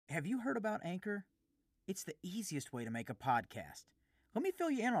Have you heard about Anchor? It's the easiest way to make a podcast. Let me fill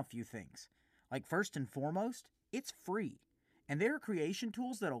you in on a few things. Like, first and foremost, it's free. And there are creation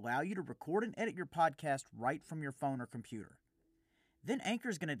tools that allow you to record and edit your podcast right from your phone or computer. Then Anchor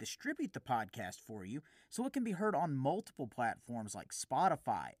is going to distribute the podcast for you so it can be heard on multiple platforms like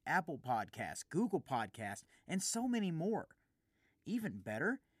Spotify, Apple Podcasts, Google Podcasts, and so many more. Even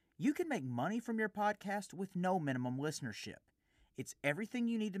better, you can make money from your podcast with no minimum listenership. It's everything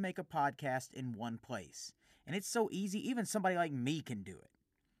you need to make a podcast in one place. And it's so easy, even somebody like me can do it.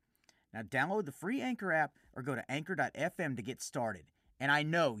 Now download the free Anchor app or go to anchor.fm to get started. And I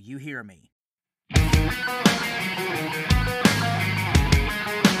know you hear me.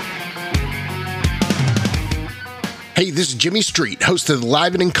 Hey, this is Jimmy Street, host of the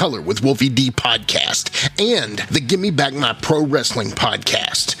Live and in Color with Wolfie D podcast and the Gimme Back My Pro Wrestling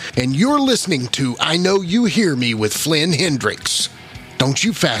podcast. And you're listening to I Know You Hear Me with Flynn Hendricks. Don't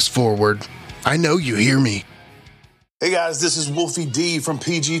you fast forward. I know you hear me. Hey guys, this is Wolfie D from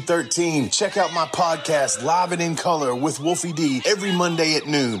PG-13. Check out my podcast, Live and in Color with Wolfie D, every Monday at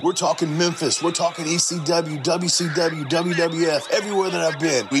noon. We're talking Memphis, we're talking ECW, WCW, WWF, everywhere that I've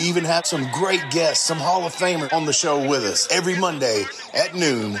been. We even have some great guests, some Hall of Famers on the show with us. Every Monday at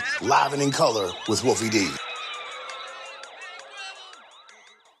noon, Live and in Color with Wolfie D.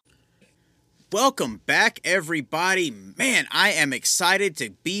 Welcome back, everybody. Man, I am excited to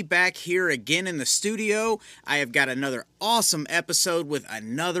be back here again in the studio. I have got another awesome episode with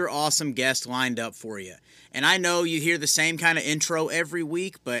another awesome guest lined up for you. And I know you hear the same kind of intro every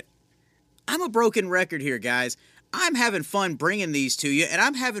week, but I'm a broken record here, guys. I'm having fun bringing these to you, and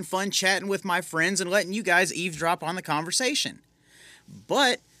I'm having fun chatting with my friends and letting you guys eavesdrop on the conversation.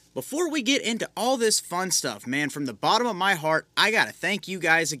 But before we get into all this fun stuff, man, from the bottom of my heart, I gotta thank you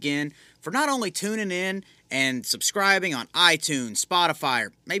guys again for not only tuning in and subscribing on iTunes, Spotify,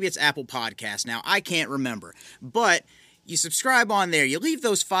 or maybe it's Apple Podcasts now, I can't remember. But you subscribe on there, you leave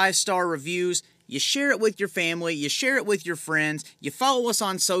those 5-star reviews, you share it with your family, you share it with your friends, you follow us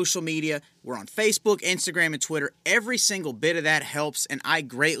on social media. We're on Facebook, Instagram, and Twitter. Every single bit of that helps, and I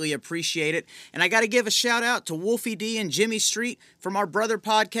greatly appreciate it. And I got to give a shout out to Wolfie D and Jimmy Street from our brother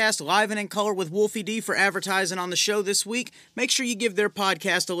podcast, Live and in Color with Wolfie D, for advertising on the show this week. Make sure you give their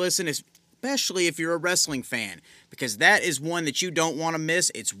podcast a listen, especially if you're a wrestling fan, because that is one that you don't want to miss.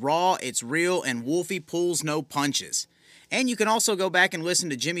 It's raw, it's real, and Wolfie pulls no punches. And you can also go back and listen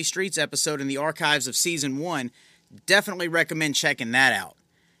to Jimmy Street's episode in the archives of Season 1. Definitely recommend checking that out.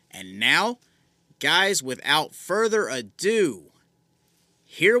 And now, guys, without further ado,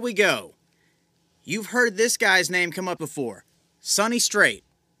 here we go. You've heard this guy's name come up before. Sonny Strait.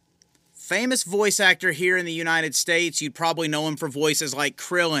 Famous voice actor here in the United States. You'd probably know him for voices like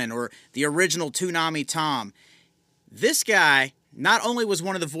Krillin or the original Toonami Tom. This guy not only was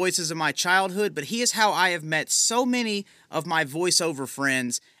one of the voices of my childhood, but he is how I have met so many of my voiceover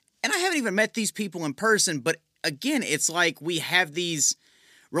friends. And I haven't even met these people in person, but again, it's like we have these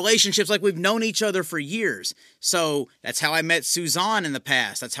relationships like we've known each other for years. So that's how I met Suzanne in the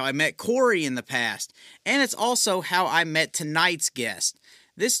past. That's how I met Corey in the past. And it's also how I met tonight's guest.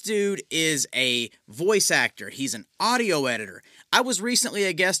 This dude is a voice actor. He's an audio editor. I was recently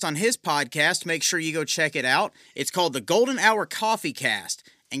a guest on his podcast. Make sure you go check it out. It's called the Golden Hour Coffee Cast.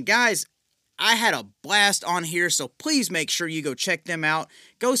 And guys, I had a blast on here, so please make sure you go check them out.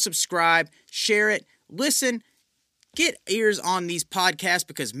 Go subscribe, share it, listen, get ears on these podcasts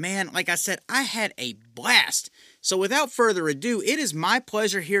because, man, like I said, I had a blast. So without further ado, it is my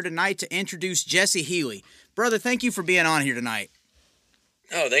pleasure here tonight to introduce Jesse Healy. Brother, thank you for being on here tonight.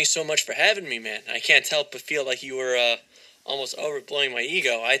 Oh, thanks so much for having me, man. I can't help but feel like you were almost overblowing my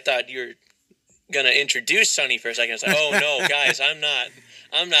ego. I thought you were going to introduce Sonny for a second. I was like, oh, no, guys, I'm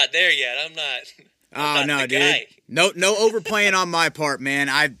not there yet. I'm not the dude. guy. No overplaying on my part,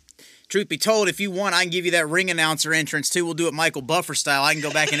 man. Truth be told, if you want, I can give you that ring announcer entrance, too. We'll do it Michael Buffer style. I can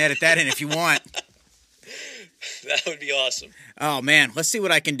go back and edit that in if you want. That would be awesome. Oh, man. Let's see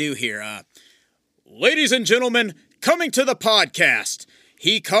what I can do here. Ladies and gentlemen, coming to the podcast.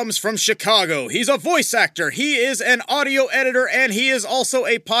 He comes from Chicago. He's a voice actor. He is an audio editor, and he is also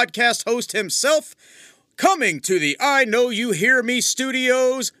a podcast host himself. Coming to the I Know You Hear Me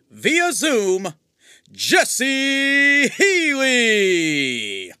studios via Zoom, Jesse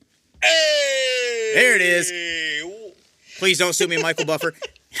Healy. Hey! There it is. Please don't sue me, Michael Buffer.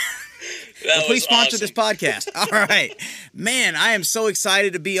 Please sponsor this podcast. All right. Man, I am so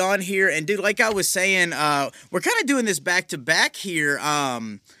excited to be on here. And, dude, like I was saying, we're kind of doing this back-to-back here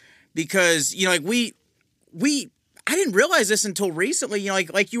because, you know, like I didn't realize this until recently. You know,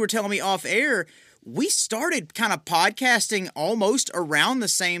 like you were telling me off air, we started kind of podcasting almost around the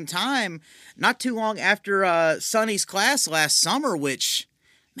same time, not too long after Sonny's class last summer, which,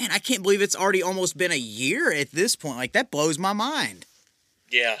 man, I can't believe it's already almost been a year at this point. Like, that blows my mind.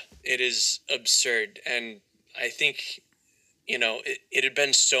 Yeah, it is absurd. And I think, it had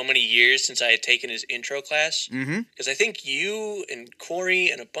been so many years since I had taken his intro class. Because I think you and Corey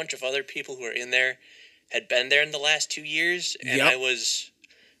and a bunch of other people who were in there had been there in the last 2 years. And Yep.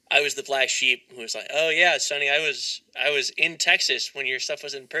 I was the black sheep who was like, oh, yeah, Sonny, I was in Texas when your stuff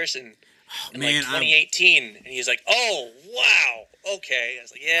was in person in man, 2018. And he was like, oh, wow, okay. I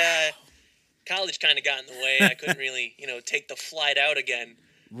was like, yeah, college kind of got in the way. I couldn't really, take the flight out again.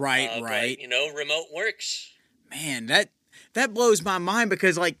 Right. But, remote works. Man, that blows my mind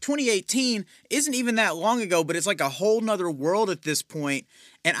because, like, 2018 isn't even that long ago, but it's like a whole nother world at this point.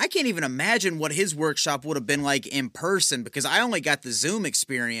 And I can't even imagine what his workshop would have been like in person because I only got the Zoom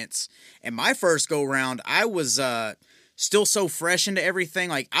experience. And my first go-round, I was still so fresh into everything.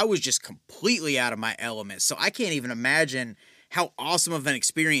 Like, I was just completely out of my element. So I can't even imagine how awesome of an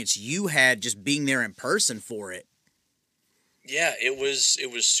experience you had just being there in person for it. Yeah, it was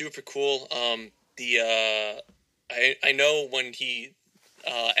super cool. I know when he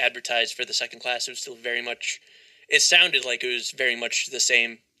advertised for the second class, it was still very much. It sounded like it was very much the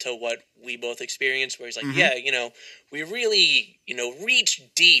same to what we both experienced. Where he's like, yeah, we really, reach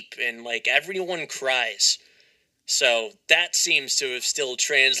deep and like everyone cries. So that seems to have still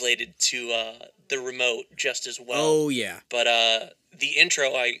translated to the remote just as well. Oh yeah. But the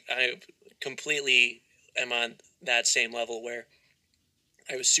intro, I completely am on that same level where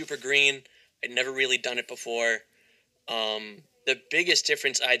I was super green. I'd never really done it before. The biggest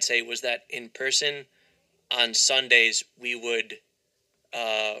difference I'd say was that in person on Sundays we would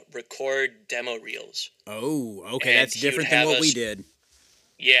record demo reels. Oh, okay, And that's different than what we did.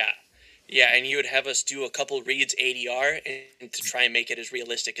 Yeah, and you would have us do a couple reads ADR and to try and make it as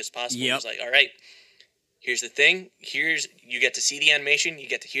realistic as possible. Yep. It was like, all right, here's the thing. You get to see the animation. You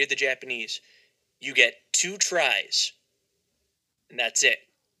get to hear the Japanese. You get 2 tries, and that's it.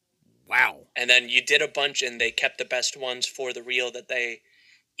 Wow. And then you did a bunch, and they kept the best ones for the reel that they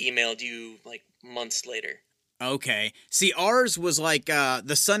emailed you like months later. Okay. See, ours was like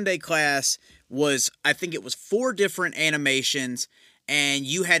the Sunday class was, I think it was 4 different animations, and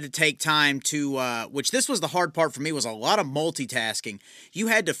you had to take time to, which this was the hard part for me, was a lot of multitasking. You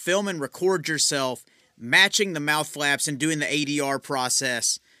had to film and record yourself, matching the mouth flaps and doing the ADR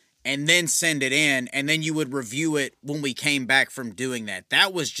process, and then send it in, and then you would review it when we came back from doing that.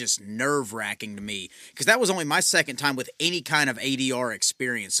 That was just nerve-wracking to me, because that was only my second time with any kind of ADR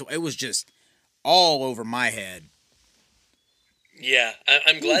experience, so it was just all over my head. Yeah,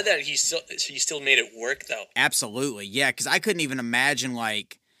 I'm glad that he still made it work, though. Absolutely, yeah, because I couldn't even imagine,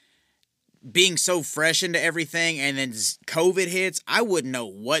 like, being so fresh into everything, and then COVID hits, I wouldn't know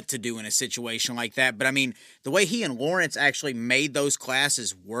what to do in a situation like that. But, I mean, the way he and Lawrence actually made those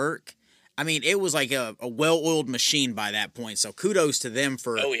classes work, I mean, it was like a well-oiled machine by that point. So kudos to them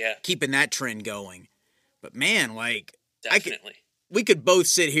for keeping that trend going. But, man, like, definitely. We could both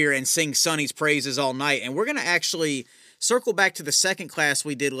sit here and sing Sonny's praises all night, and we're going to actually circle back to the second class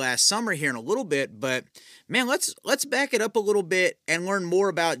we did last summer here in a little bit, but man, let's back it up a little bit and learn more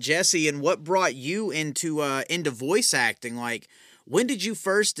about Jesse and what brought you into voice acting. Like, when did you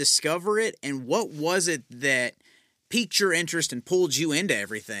first discover it, and what was it that piqued your interest and pulled you into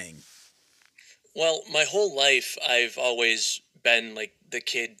everything? Well, my whole life I've always been like the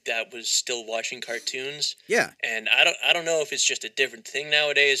kid that was still watching cartoons. Yeah. And I don't know if it's just a different thing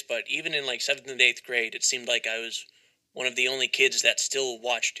nowadays, but even in like 7th and 8th grade, it seemed like I was one of the only kids that still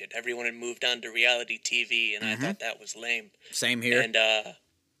watched it. Everyone had moved on to reality TV, and I thought that was lame. Same here. And,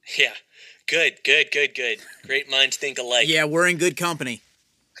 yeah, good. Great minds think alike. Yeah, we're in good company.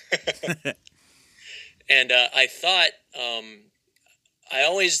 And I thought, I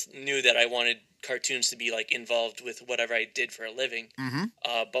always knew that I wanted cartoons to be, like, involved with whatever I did for a living.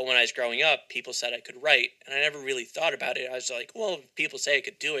 But when I was growing up, people said I could write, and I never really thought about it. I was like, well, if people say I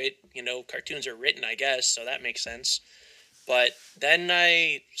could do it, cartoons are written, I guess, so that makes sense. But then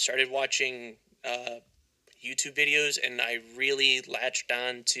I started watching YouTube videos, and I really latched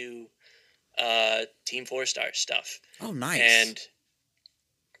on to Team 4-Star stuff. Oh, nice. And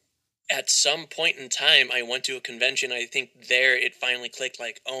at some point in time, I went to a convention. I think there it finally clicked,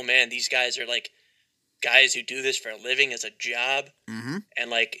 like, oh, man, these guys are, like, guys who do this for a living as a job. And,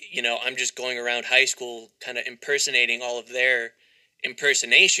 like, I'm just going around high school kind of impersonating all of their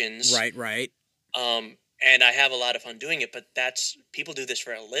impersonations. Right. And I have a lot of fun doing it, but people do this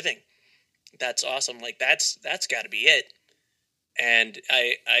for a living. That's awesome. Like, that's got to be it. And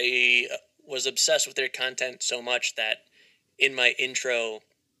I was obsessed with their content so much that in my intro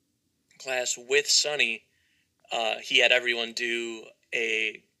class with Sonny, he had everyone do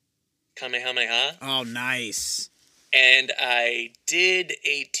a Kamehameha. Oh, nice. And I did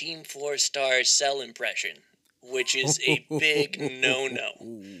a Team 4-star Cell impression, which is a big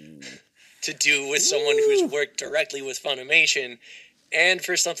no-no to do with someone who's worked directly with Funimation and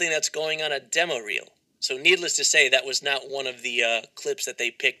for something that's going on a demo reel. So needless to say, that was not one of the clips that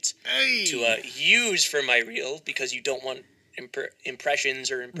they picked to use for my reel, because you don't want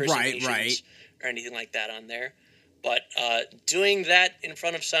impressions or impersonations or anything like that on there. But doing that in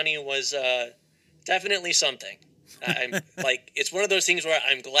front of Sonny was definitely something. I'm like, it's one of those things where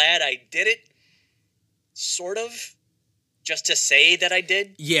I'm glad I did it, sort of, just to say that I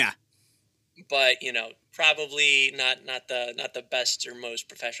did. Yeah. But, you know, probably not the best or most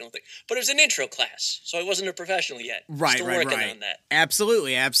professional thing. But it was an intro class, so I wasn't a professional yet. Still working on that.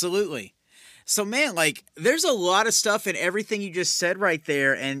 Absolutely. So, man, like, there's a lot of stuff in everything you just said right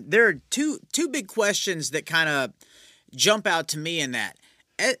there, and there are two big questions that kind of jump out to me in that.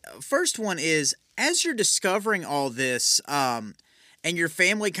 First one is, as you're discovering all this, and your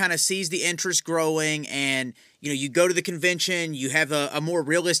family kind of sees the interest growing, and you go to the convention, you have a more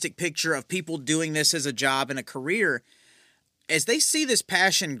realistic picture of people doing this as a job and a career. As they see this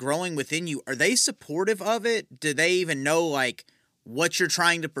passion growing within you, are they supportive of it? Do they even know, like, what you're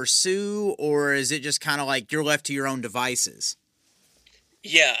trying to pursue, or is it just kind of like you're left to your own devices?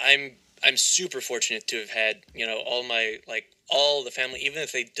 Yeah, I'm super fortunate to have had, all the family, even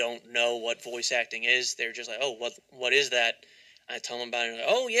if they don't know what voice acting is, they're just like, oh, what is that? I tell them about it, like,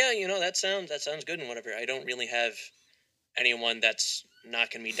 oh yeah, that sounds good and whatever. I don't really have anyone that's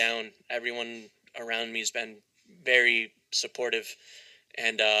knocking me down. Everyone around me has been very supportive.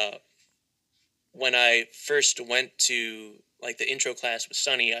 And when I first went to like the intro class with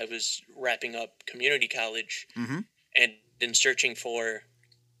Sonny, I was wrapping up community college, and in searching for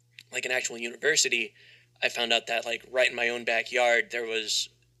like an actual university, I found out that like right in my own backyard there was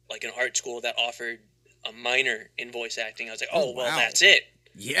like an art school that offered a minor in voice acting. I was like, oh wow. Well, that's it.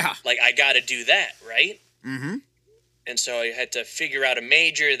 Yeah. Like, I got to do that, right? Mm-hmm. And so I had to figure out a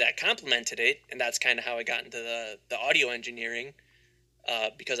major that complemented it, and that's kind of how I got into the audio engineering,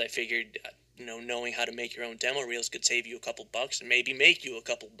 because I figured, knowing how to make your own demo reels could save you a couple bucks and maybe make you a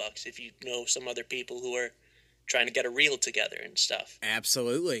couple bucks if you know some other people who are trying to get a reel together and stuff.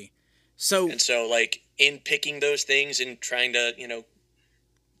 Absolutely. So, like, in picking those things and trying to,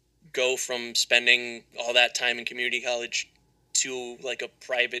 go from spending all that time in community college to like a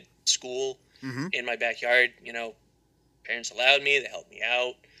private school in my backyard, parents allowed me, they helped me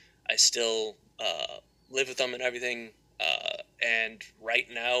out. I still live with them and everything. And right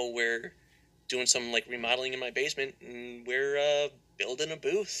now we're doing some like remodeling in my basement, and we're building a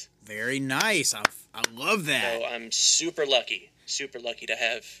booth. Very nice. I love that. So I'm super lucky to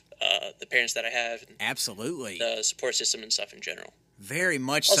have the parents that I have. And absolutely. The support system and stuff in general. Very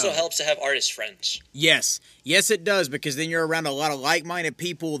much also so. Also helps to have artist friends. Yes, it does, because then you're around a lot of like-minded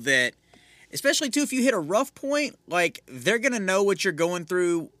people that, especially too if you hit a rough point, like, they're going to know what you're going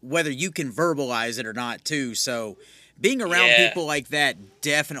through, whether you can verbalize it or not too. So being around people like that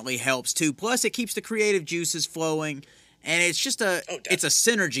definitely helps too. Plus it keeps the creative juices flowing, and it's just it's a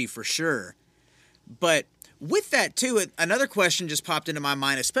synergy for sure. But with that too, another question just popped into my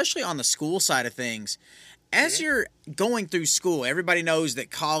mind, especially on the school side of things. As you're going through school, everybody knows that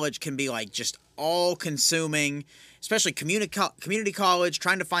college can be like just all-consuming, especially community college,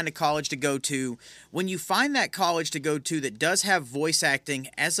 trying to find a college to go to. When you find that college to go to that does have voice acting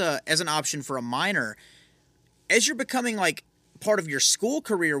as an option for a minor, as you're becoming like part of your school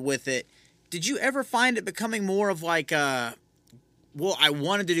career with it, did you ever find it becoming more of like well, I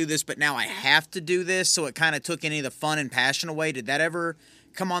wanted to do this, but now I have to do this, so it kind of took any of the fun and passion away? Did that ever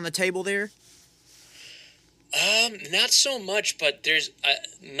come on the table there? Not so much, but there's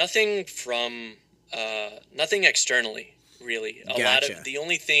nothing externally, really. The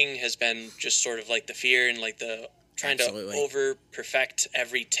only thing has been just sort of like the fear and like the trying to over perfect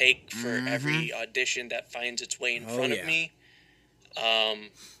every take for every audition that finds its way in front of me.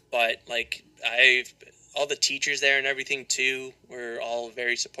 But like all the teachers there and everything too were all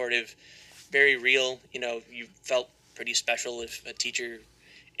very supportive, very real. You felt pretty special if a teacher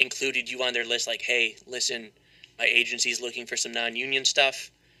included you on their list, like, hey, listen, my agency's looking for some non-union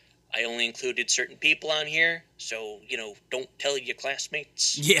stuff. I only included certain people on here, so, don't tell your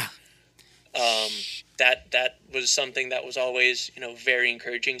classmates. Yeah. That was something that was always, very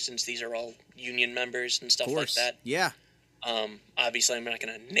encouraging, since these are all union members and stuff like that. Yeah. Obviously, I'm not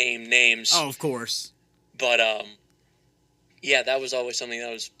going to name names. Oh, of course. But, yeah, that was always something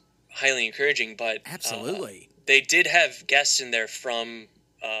that was highly encouraging. But Absolutely. they did have guests in there from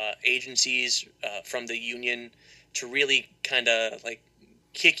agencies, from the union, to really kind of like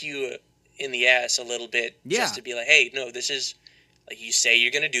kick you in the ass a little bit, Yeah. just to be like, hey, no, this is, like, you say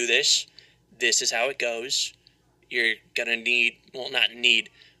you're going to do this. This is how it goes. You're going to need, well, not need,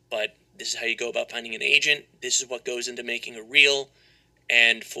 but this is how you go about finding an agent. This is what goes into making a reel.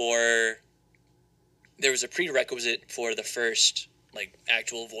 And there was a prerequisite for the first, like,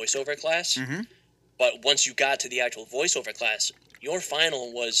 actual voiceover class. Mm-hmm. But once you got to the actual voiceover class, your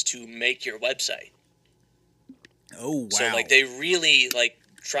final was to make your website. Oh, wow. So, like, they really, like,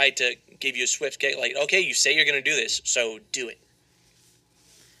 tried to give you a swift kick. Like, okay, you say you're going to do this, so do it.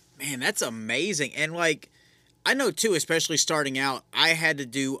 Man, that's amazing. And, like, I know, too, especially starting out, I had to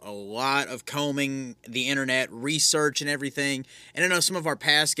do a lot of combing the internet, research and everything. And I know some of our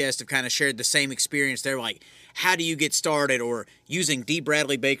past guests have kind of shared the same experience. They're like, how do you get started? Or using D.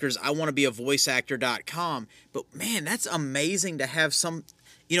 Bradley Baker's I want to be a voiceactor.com. But, man, that's amazing to have some,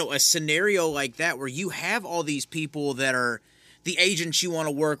 a scenario like that where you have all these people that are the agents you want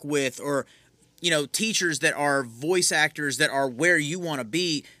to work with, or, teachers that are voice actors that are where you want to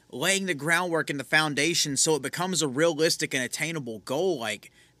be, laying the groundwork and the foundation so it becomes a realistic and attainable goal.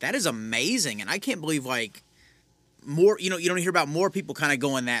 Like, that is amazing. And I can't believe, like, more, you don't hear about more people kind of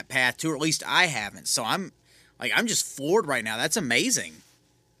going that path too, or at least I haven't. So I'm just floored right now. That's amazing.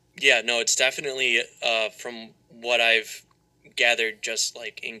 Yeah, no, it's definitely, from what I've gathered, just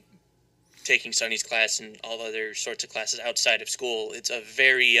like in taking Sonny's class and all other sorts of classes outside of school, it's a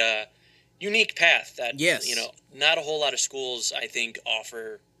very unique path that, yes, not a whole lot of schools, I think,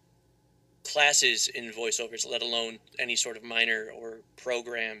 offer classes in voiceovers, let alone any sort of minor or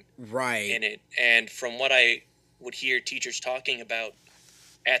program in it. And from what I would hear teachers talking about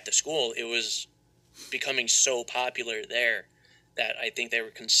at the school, it was becoming so popular there that I think they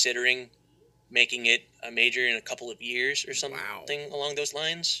were considering making it a major in a couple of years or something along those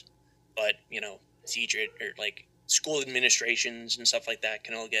lines. But, teacher or like school administrations and stuff like that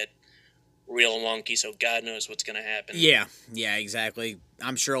can all get real wonky, so God knows what's going to happen. Yeah, exactly.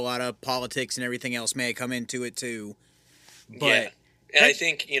 I'm sure a lot of politics and everything else may come into it too. But yeah. And I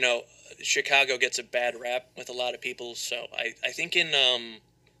think, Chicago gets a bad rap with a lot of people, so I think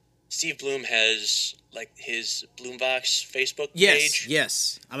Steve Bloom has, like, his Bloombox Facebook page.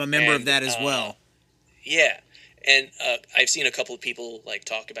 Yes. I'm a member of that as well. Yeah. And I've seen a couple of people, like,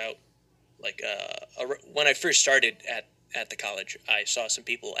 talk about, like, when I first started at the college, I saw some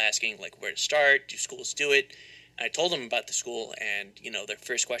people asking, like, where to start, do schools do it? And I told them about the school, and, their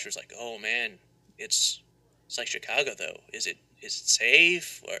first question was like, oh, man, it's like Chicago, though. Is it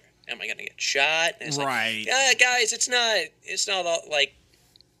safe, or am I going to get shot? And it's right. Like, guys, it's not all, like,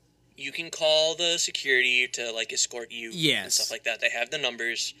 you can call the security to, like, escort you and stuff like that. They have the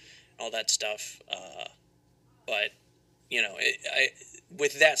numbers, all that stuff. But,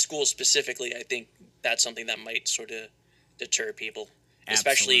 with that school specifically, I think that's something that might sort of deter people,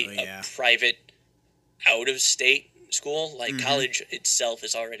 especially a private out-of-state school. Like, college itself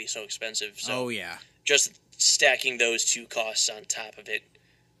is already so expensive. So just stacking those two costs on top of it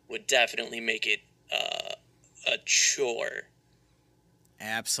would definitely make it a chore.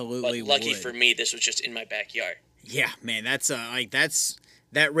 Absolutely. But lucky for me, this was just in my backyard. Yeah, man, that's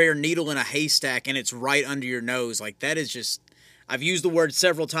that rare needle in a haystack, and it's right under your nose. Like, that is just, I've used the word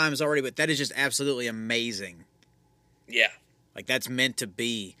several times already, but that is just absolutely amazing. Yeah. Like, that's meant to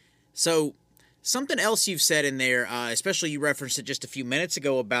be. So, something else you've said in there, especially you referenced it just a few minutes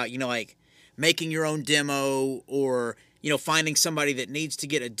ago about, like, making your own demo, or, finding somebody that needs to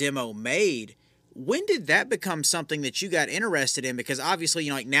get a demo made. When did that become something that you got interested in? Because obviously,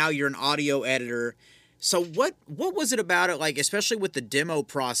 like, now you're an audio editor. So what was it about it, like, especially with the demo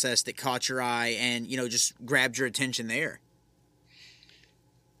process, that caught your eye and, just grabbed your attention there?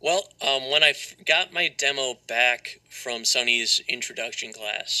 Well, when I got my demo back from Sonny's introduction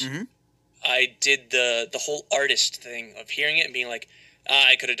class, I did the whole artist thing of hearing it and being like,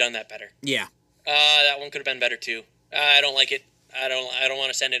 I could have done that better. Yeah. That one could have been better too. I don't like it. I don't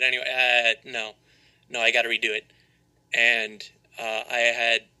want to send it anyway. No, I got to redo it. And I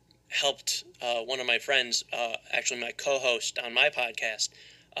had helped one of my friends, actually my co-host on my podcast,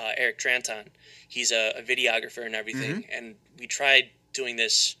 Eric Tranton. He's a videographer and everything, and we tried doing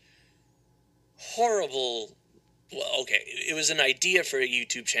this horrible. Well, okay, it was an idea for a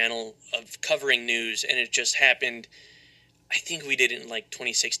YouTube channel of covering news, and it just happened. I think we did it in like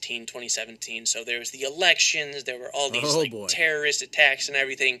 2016, 2017. So there was the elections, there were all these terrorist attacks and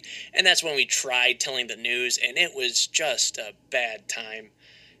everything. And that's when we tried telling the news, and it was just a bad time.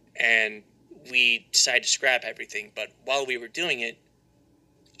 And we decided to scrap everything. But while we were doing it,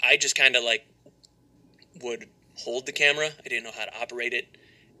 I just kind of like would hold the camera. I didn't know how to operate it,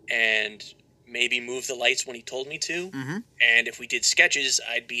 and maybe move the lights when he told me to. Mm-hmm. And if we did sketches,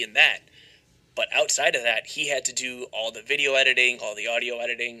 I'd be in that. But outside of that, he had to do all the video editing, all the audio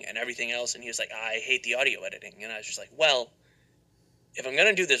editing, and everything else. And he was like, I hate the audio editing. And I was just like, well, if I'm going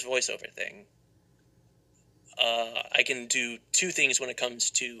to do this voiceover thing, I can do two things when it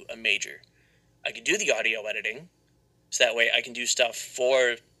comes to a major. I can do the audio editing, so that way I can do stuff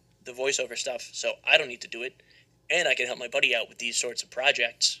for the voiceover stuff, so I don't need to do it. And I can help my buddy out with these sorts of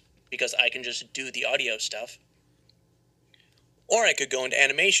projects, because I can just do the audio stuff. Or I could go into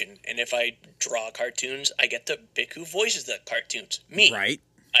animation, and if I draw cartoons, I get to pick who voices the cartoons. Me. Right.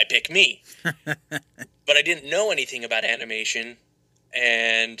 I pick me. But I didn't know anything about animation,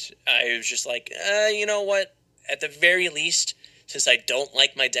 and I was just like, you know what? At the very least, since I don't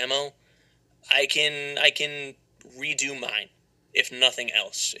like my demo, I can redo mine, if nothing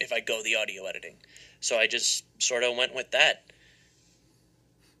else, if I go the audio editing. So I just sort of went with that.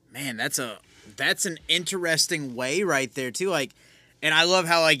 Man, that's an interesting way right there too. Like, and I love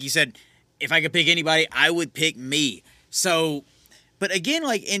how, like you said, if I could pick anybody, I would pick me. So, but again,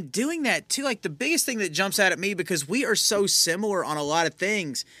 like in doing that too, like the biggest thing that jumps out at me, because we are so similar on a lot of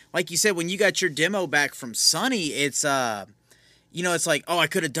things. Like you said, when you got your demo back from Sonny, it's it's like, oh, I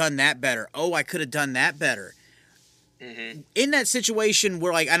could have done that better. Oh, I could have done that better. Mm-hmm. In that situation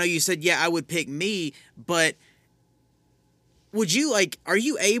where, like, I know you said, yeah, I would pick me, but would you, like, are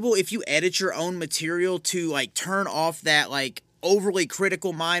you able, if you edit your own material, to, like, turn off that, like, overly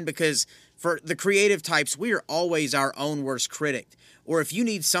critical mind? Because for the creative types, we are always our own worst critic. Or if you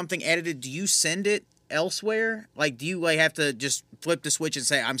need something edited, do you send it elsewhere? Like, do you, like, have to just flip the switch and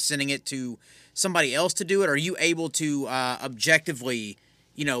say, I'm sending it to somebody else to do it? Or are you able to objectively,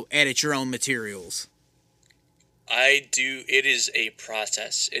 edit your own materials? I do. It is a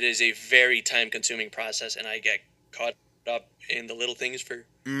process. It is a very time-consuming process, and I get caught up in the little things for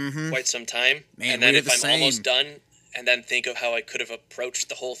quite some time. Man, and then if I'm same. almost done, and then think of how I could have approached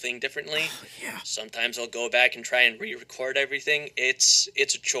the whole thing differently, sometimes I'll go back and try and re-record everything. It's a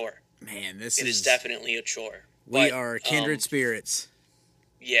chore. Man, it is definitely a chore. We are kindred spirits.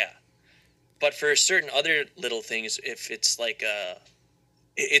 Yeah. But for certain other little things, if it's like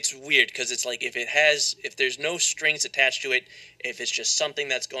it's weird, because it's like if there's no strings attached to it, if it's just something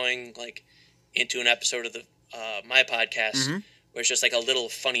that's going like into an episode of the my podcast, where it's just like a little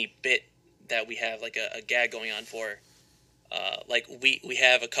funny bit that we have like a gag going on for, like we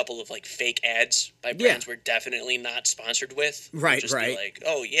have a couple of like fake ads by brands we're definitely not sponsored with. Right. Be like,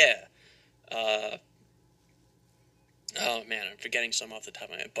 oh yeah, oh man, I'm forgetting some off the top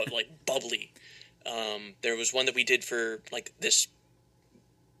of my head, but like Bubbly. There was one that we did for like this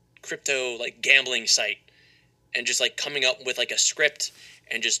crypto like gambling site, and just like coming up with like a script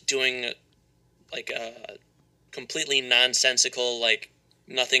and just doing like a completely nonsensical, like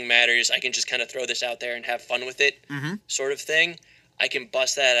nothing matters, I can just kind of throw this out there and have fun with it sort of thing. I can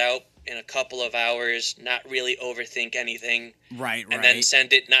bust that out in a couple of hours, not really overthink anything, right, and then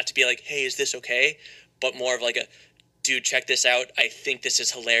send it, not to be like, hey, is this okay, but more of like a, dude, check this out, I think this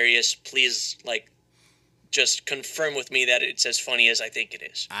is hilarious, please like just confirm with me that it's as funny as I think it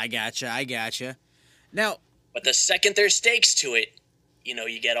is. I gotcha. Now, but the second there's stakes to it,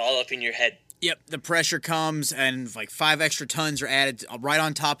 you get all up in your head. Yep, the pressure comes, and like 5 extra tons are added right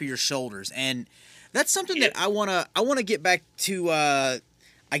on top of your shoulders, and that's something that I wanna get back to.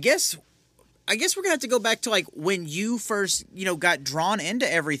 I guess we're gonna have to go back to like when you first got drawn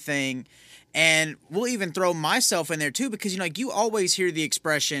into everything, and we'll even throw myself in there too, because like you always hear the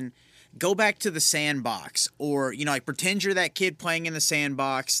expression, go back to the sandbox, or like pretend you're that kid playing in the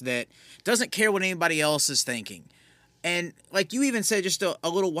sandbox that doesn't care what anybody else is thinking. And like you even said just a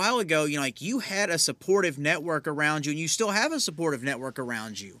little while ago, like you had a supportive network around you, and you still have a supportive network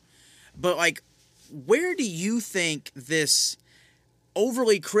around you. But like, where do you think this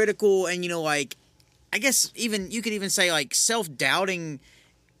overly critical and like, I guess even you could even say like self-doubting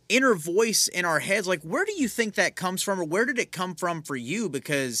inner voice in our heads, like where do you think that comes from, or where did it come from for you?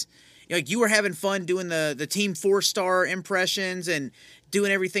 Because like you were having fun doing the Team 4-star impressions and doing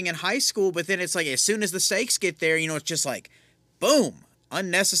everything in high school, but then it's like as soon as the stakes get there, it's just like, boom,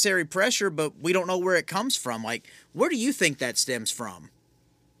 unnecessary pressure, but we don't know where it comes from. Like, where do you think that stems from?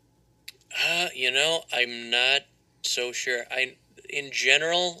 I'm not so sure. In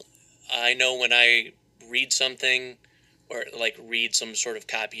general, I know when I read something or like read some sort of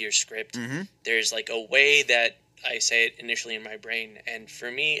copy or script, there's like a way that I say it initially in my brain. And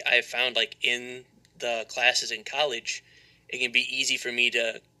for me, I found like in the classes in college, it can be easy for me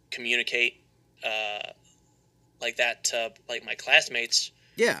to communicate like that to like my classmates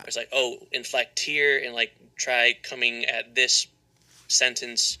Yeah. It's like, oh, inflect here and like try coming at this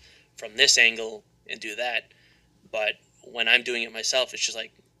sentence from this angle and do that. But when I'm doing it myself, it's just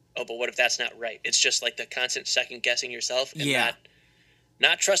like, oh, but what if that's not right? It's just like the constant second guessing yourself and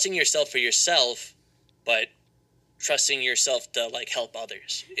not trusting yourself for yourself, but trusting yourself to like help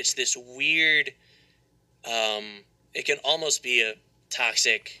others. It's this weird, it can almost be a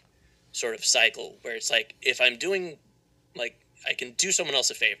toxic sort of cycle where it's like, if I'm doing, like, I can do someone else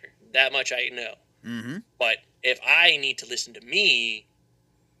a favor. That much I know. Mm-hmm. But if I need to listen to me,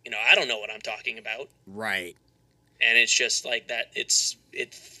 I don't know what I'm talking about. Right. And it's just like that.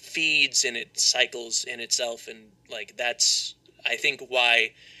 It feeds and it cycles in itself. And like, that's, I think,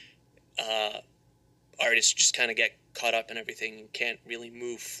 why artists just kind of get caught up in everything and can't really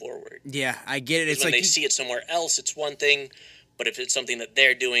move forward. Yeah, I get it. It's when like they see it somewhere else, it's one thing. But if it's something that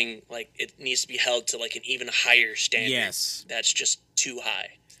they're doing, like, it needs to be held to like an even higher standard. Yes. That's just too high.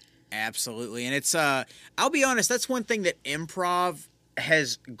 Absolutely. And it's I'll be honest, that's one thing that improv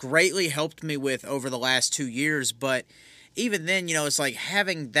has greatly helped me with over the last 2 years, but even then, it's like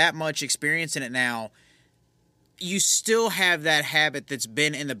having that much experience in it now, you still have that habit that's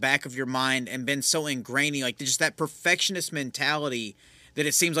been in the back of your mind and been so ingrained, like just that perfectionist mentality that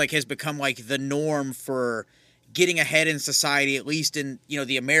it seems like has become like the norm for getting ahead in society, at least in,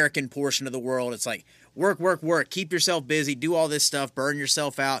 the American portion of the world. It's like work, work, work, keep yourself busy, do all this stuff, burn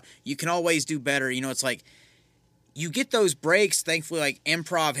yourself out. You can always do better. It's like you get those breaks. Thankfully, like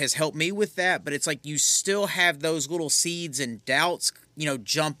improv has helped me with that, but it's like you still have those little seeds and doubts,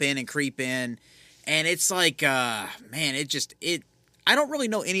 jump in and creep in. And it's like, man, I don't really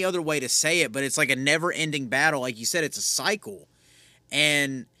know any other way to say it, but it's like a never ending battle. Like you said, it's a cycle.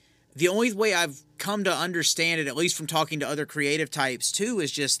 And the only way I've come to understand it, at least from talking to other creative types too,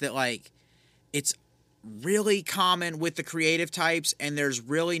 is just that like it's really common with the creative types and there's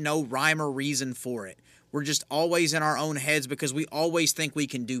really no rhyme or reason for it. We're just always in our own heads because we always think we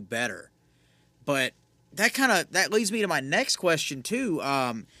can do better. But that leads me to my next question too.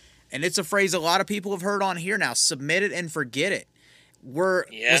 And it's a phrase a lot of people have heard on here now, submit it and forget it.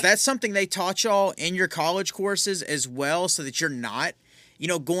 Was that something they taught y'all in your college courses as well so that you're not,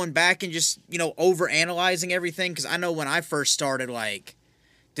 going back and just, over analyzing everything? Because I know when I first started, like,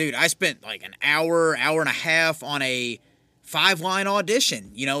 dude, I spent like an hour and a half on a 5-line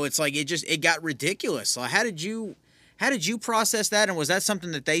audition. It's like it got ridiculous. So how did you process that, and was that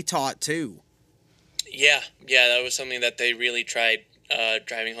something that they taught too? Yeah, that was something that they really tried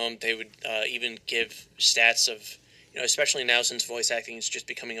driving home. They would even give stats of, especially now since voice acting is just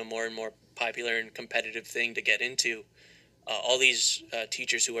becoming a more and more popular and competitive thing to get into. All these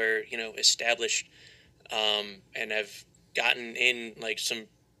teachers who are, established and have gotten in like some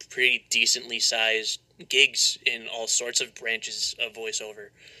pretty decently sized gigs in all sorts of branches of voiceover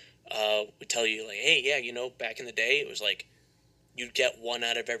would tell you like, hey, yeah, back in the day it was like you'd get 1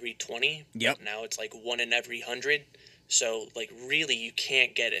 out of every 20. Yep. But now it's like 1 in every 100. So like really you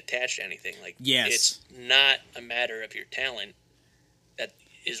can't get attached to anything. Like It's not a matter of your talent. That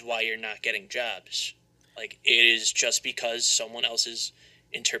is why you're not getting jobs. Like it is just because someone else's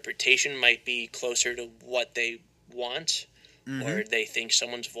interpretation might be closer to what they want, or they think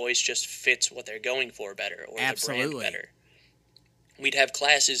someone's voice just fits what they're going for better, or the brand better. We'd have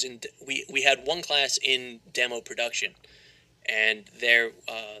classes we had one class in demo production, and there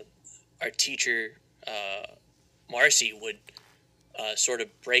our teacher Marcy would sort of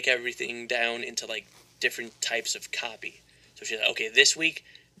break everything down into like different types of copy. So she's like, okay, this week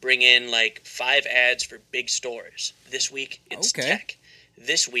bring in like 5 ads for big stores. This week it's tech.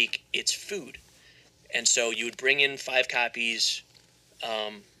 This week it's food. And so you would bring in 5 copies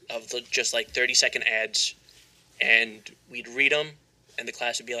of just like 30-second ads, and we'd read them, and the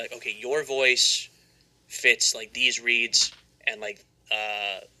class would be like, okay, your voice fits like these reads, and like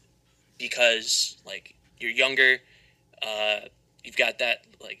because like you're younger, you've got that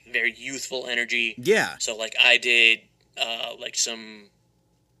like very youthful energy. Yeah. So like I did like some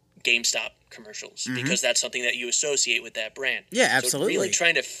GameStop commercials because that's something that you associate with that brand. Yeah, absolutely. So really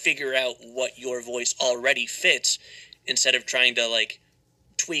trying to figure out what your voice already fits instead of trying to like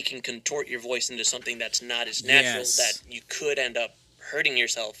tweak and contort your voice into something that's not as natural that you could end up hurting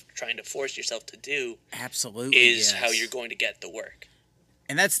yourself trying to force yourself to do. Absolutely. Is how you're going to get the work.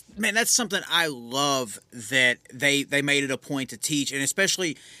 And that's something I love that they made it a point to teach, and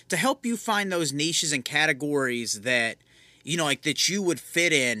especially to help you find those niches and categories that like that you would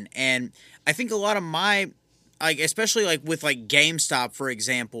fit in. And I think a lot of my, like, especially like with like GameStop, for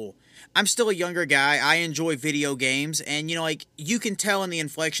example, I'm still a younger guy. I enjoy video games, and you know, like you can tell in the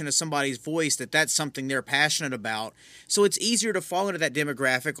inflection of somebody's voice that that's something they're passionate about. So it's easier to fall into that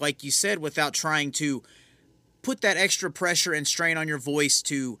demographic, like you said, without trying to put that extra pressure and strain on your voice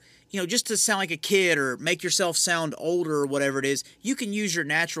to, you know, just to sound like a kid or make yourself sound older or whatever it is. You can use your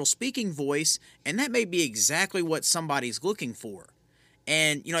natural speaking voice, and that may be exactly what somebody's looking for.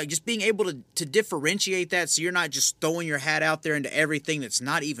 And, you know, just being able to differentiate that so you're not just throwing your hat out there into everything that's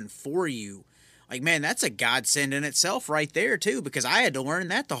not even for you. Like, man, that's a godsend in itself right there, too, because I had to learn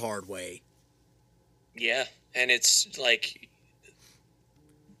that the hard way. Yeah, and it's, like,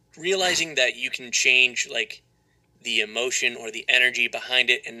 realizing that you can change, like, the emotion or the energy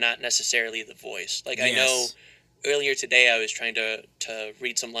behind it and not necessarily the voice. Like, I know earlier today I was trying to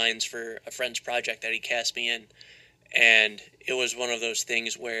read some lines for a friend's project that he cast me in, and it was one of those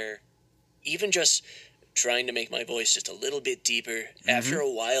things where even just trying to make my voice just a little bit deeper, after a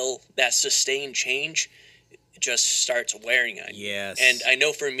while, that sustained change just starts wearing on you. Yes. And I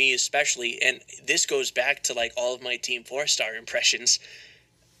know for me especially, and this goes back to like all of my Team 4-star impressions,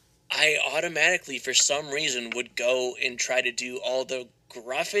 I automatically, for some reason, would go and try to do all the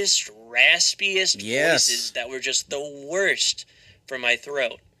gruffest, raspiest voices that were just the worst for my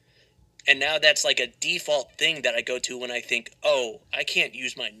throat. And now that's like a default thing that I go to when I think, oh, I can't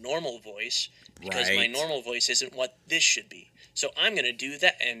use my normal voice because my normal voice isn't what this should be. So I'm going to do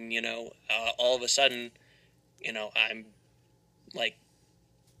that. And, you know, all of a sudden, you know, I'm like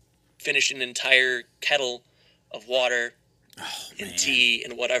finished an entire kettle of water and tea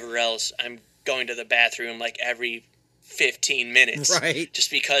and whatever else. I'm going to the bathroom like every 15 minutes. Right. Just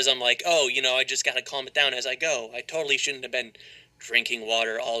because I'm like, oh, you know, I just got to calm it down as I go. I totally shouldn't have been drinking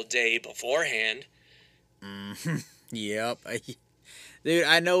water all day beforehand. Yep. Dude,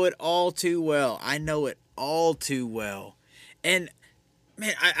 I know it all too well. And,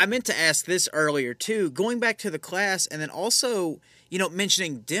 man, I meant to ask this earlier, too. Going back to the class and then also, you know,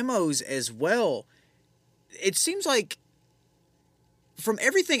 mentioning demos as well. It seems like, from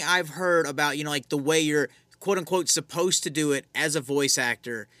everything I've heard about, you know, like the way you're, quote-unquote, supposed to do it as a voice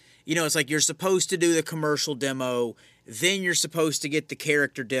actor, you know, it's like you're supposed to do the commercial demo, then you're supposed to get the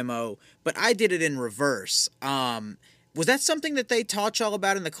character demo, but I did it in reverse. Was that something that they taught y'all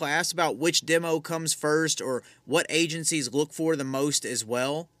about in the class, about which demo comes first or what agencies look for the most as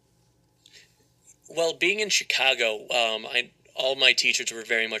well? Well, being in Chicago, all my teachers were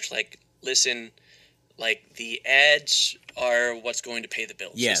very much like, listen, like the ads are what's going to pay the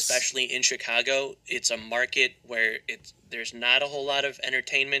bills. Yes. Especially in Chicago, it's a market where there's not a whole lot of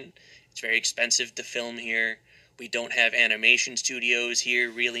entertainment. It's very expensive to film here. We don't have animation studios here,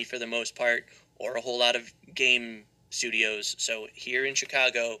 really, for the most part, or a whole lot of game studios. So here in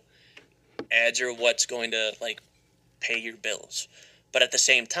Chicago, ads are what's going to, like, pay your bills. But at the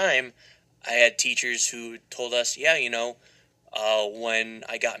same time, I had teachers who told us, yeah, you know, when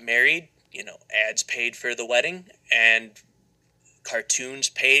I got married, you know, ads paid for the wedding and cartoons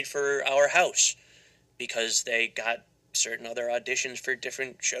paid for our house because they got certain other auditions for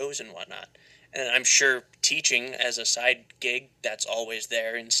different shows and whatnot. And I'm sure teaching as a side gig, that's always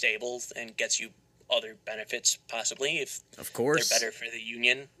there and stable and gets you other benefits possibly if of course they're better for the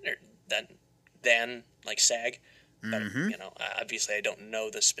union or than like SAG. But you know, obviously I don't know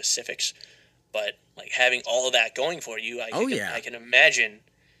the specifics, but like having all of that going for you, I can imagine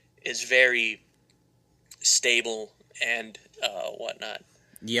is very stable and whatnot.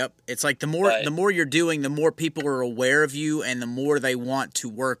 Yep, it's like the more you're doing, the more people are aware of you, and the more they want to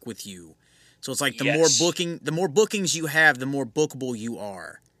work with you. So it's like the more bookings you have, the more bookable you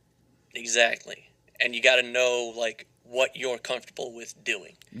are. Exactly, and you got to know like what you're comfortable with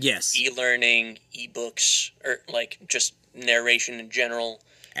doing. Yes, e-learning, e-books, or like just narration in general.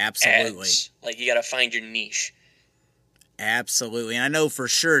 Absolutely, ads. Like you got to find your niche. Absolutely, and I know for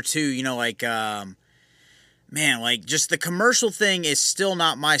sure too. You know, like man, like just the commercial thing is still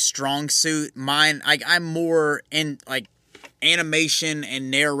not my strong suit. Mine, I'm more in like animation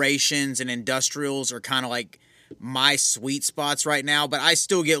and narrations and industrials are kind of like my sweet spots right now. But I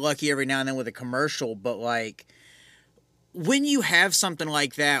still get lucky every now and then with a commercial. But like when you have something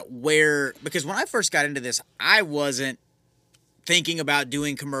like that, where because when I first got into this, I wasn't thinking about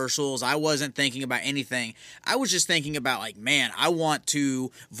doing commercials. I wasn't thinking about anything. I was just thinking about like, man, I want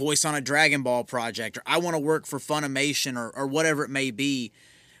to voice on a Dragon Ball project, or I want to work for Funimation or whatever it may be.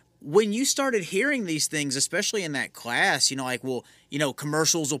 When you started hearing these things, especially in that class, you know, like, well, you know,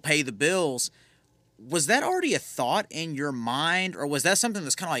 commercials will pay the bills. was that already a thought in your mind, or was that something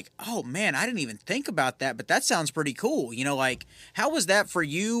that's kind of like, oh man, I didn't even think about that, but that sounds pretty cool? You know, like, how was that for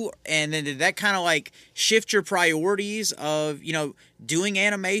you? And then did that kind of like shift your priorities of, you know, doing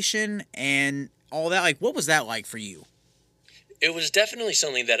animation and all that? Like, what was that like for you? It was definitely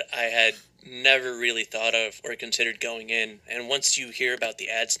something that I had never really thought of or considered going in. And once you hear about the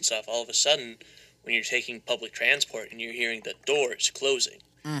ads and stuff, all of a sudden, when you're taking public transport and you're hearing the doors closing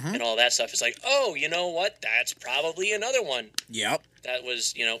and all that stuff, it's like, oh, you know what? That's probably another one. Yep. That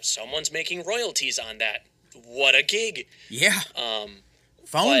was, you know, someone's making royalties on that. What a gig. Yeah.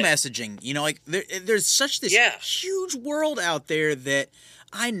 Phone messaging, you know, like there's such this huge world out there that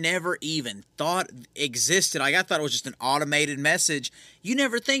I never even thought existed. Like, I thought it was just an automated message. You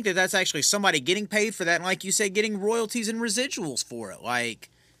never think that that's actually somebody getting paid for that, and like you said, getting royalties and residuals for it. Like,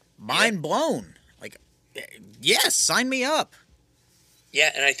 mind blown. Like, yes, sign me up.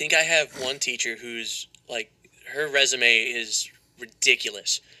 Yeah, and I think I have one teacher who's, like, her resume is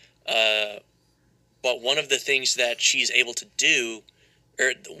ridiculous. But one of the things that she's able to do,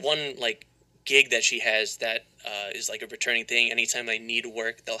 or one, like, gig that she has that is, like, a returning thing. Anytime they need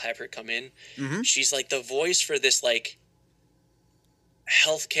work, they'll have her come in. Mm-hmm. She's, like, the voice for this, like,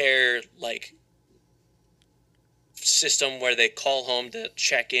 healthcare, like, system where they call home to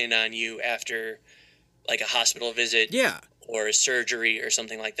check in on you after, like, a hospital visit. Yeah. Or a surgery or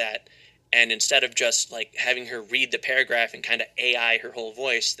something like that. And instead of just, like, having her read the paragraph and kind of AI her whole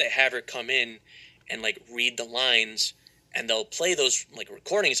voice, they have her come in and, like, read the lines, and they'll play those, like,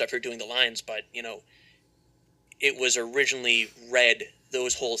 recordings of her doing the lines, but, you know, it was originally read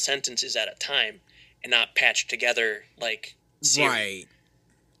those whole sentences at a time and not patched together like Siri. Right.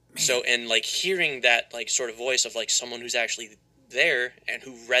 Man. So, and, like, hearing that, like, sort of voice of, like, someone who's actually there and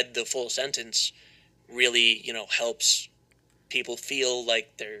who read the full sentence really, you know, helps people feel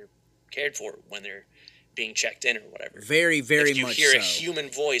like they're cared for when they're being checked in or whatever. Very, very if much you hear so. a human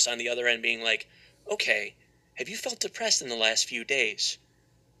voice on the other end being like, okay, have you felt depressed in the last few days?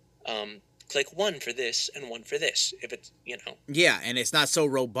 Click 1 for this and 1 for this. If it's, you know. Yeah, and it's not so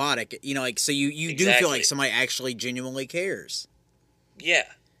robotic. You know, like, so you Exactly. do feel like somebody actually genuinely cares. Yeah.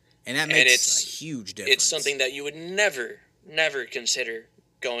 And that makes a huge difference. It's something that you would never consider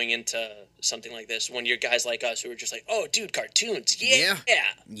going into something like this when you're guys like us who are just like, oh, dude, cartoons. Yeah.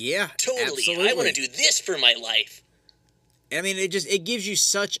 Totally. Absolutely. I want to do this for my life. I mean, it gives you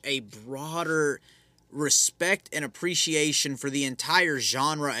such a broader respect and appreciation for the entire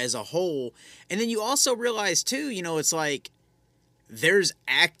genre as a whole. And then you also realize, too, you know, it's like there's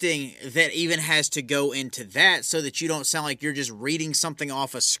acting that even has to go into that so that you don't sound like you're just reading something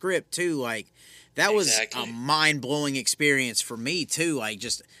off a script, too. Like, that was a mind-blowing experience for me, too. Like,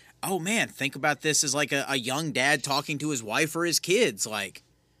 just, oh, man, think about this as, like, a young dad talking to his wife or his kids. Like,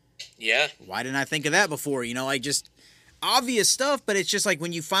 yeah. Why didn't I think of that before? You know, like, just obvious stuff, but it's just like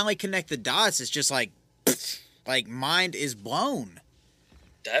when you finally connect the dots, it's just like mind is blown.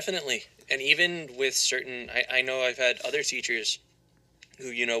 Definitely. And even with certain, I know I've had other teachers who,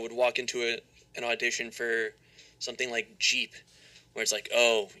 you know, would walk into an audition for something like Jeep, where it's like,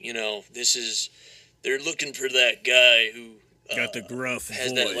 oh, you know, they're looking for that guy who got the gruff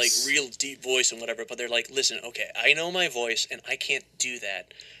has voice. that, like, real deep voice and whatever, but they're like, listen, okay, I know my voice and I can't do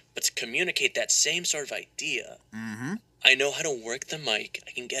that, but to communicate that same sort of idea, I know how to work the mic.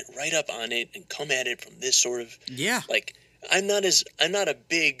 I can get right up on it and come at it from this sort of, like, I'm not a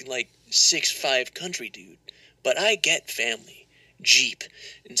big, like, 6'5" country dude, but I get family, Jeep,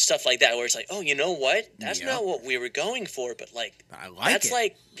 and stuff like that, where it's like, oh, you know what? That's not what we were going for, but, like, that's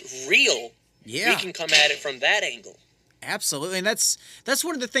like real. Yeah. We can come at it from that angle. Absolutely. And that's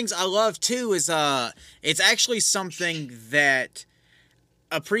one of the things I love, too, is it's actually something that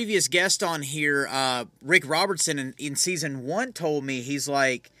a previous guest on here, Rick Robertson, in season 1 told me. He's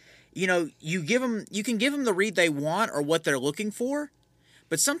like, you know, you can give them the read they want or what they're looking for,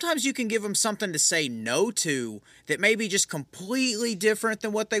 but sometimes you can give them something to say no to that may be just completely different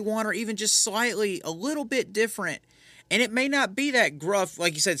than what they want, or even just slightly a little bit different. And it may not be that gruff,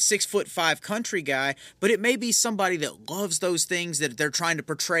 like you said, 6'5" country guy, but it may be somebody that loves those things that they're trying to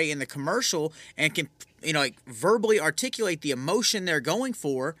portray in the commercial and can, you know, like, verbally articulate the emotion they're going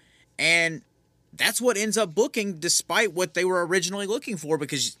for. And that's what ends up booking despite what they were originally looking for,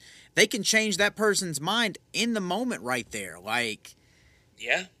 because they can change that person's mind in the moment right there. Like,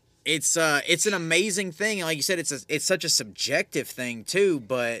 yeah, it's an amazing thing. Like you said, it's such a subjective thing too,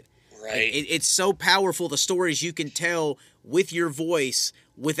 but right. It's so powerful, the stories you can tell with your voice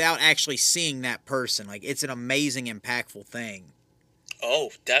without actually seeing that person. Like, it's an amazing, impactful thing.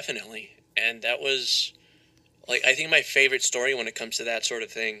 Oh, definitely. And that was, like, I think my favorite story when it comes to that sort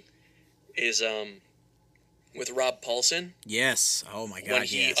of thing is with Rob Paulson. Yes. Oh my God. When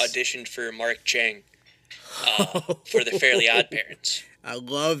he yes. auditioned for Mark Chang for the Fairly Odd Parents. I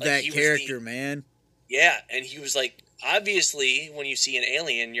love that character, man. Yeah, and he was like, obviously, when you see an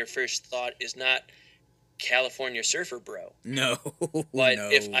alien, your first thought is not California Surfer Bro. No. But no.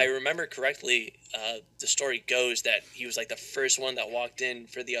 if I remember correctly, the story goes that he was like the first one that walked in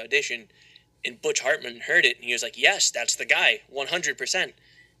for the audition, and Butch Hartman heard it, and he was like, yes, that's the guy, 100%.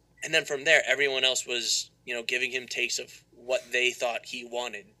 And then from there, everyone else was, giving him takes of what they thought he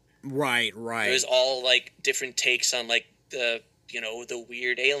wanted. Right. It was all like different takes on like the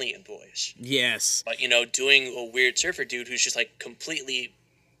weird alien voice. Yes. But, doing a weird surfer dude who's just like completely,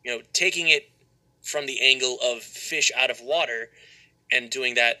 taking it from the angle of fish out of water and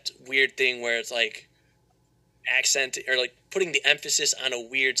doing that weird thing where it's like accent or like putting the emphasis on a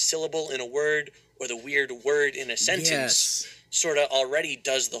weird syllable in a word or the weird word in a sentence sort of already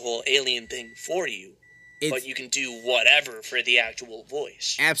does the whole alien thing for you. But you can do whatever for the actual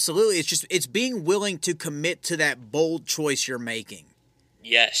voice. Absolutely. It's being willing to commit to that bold choice you're making.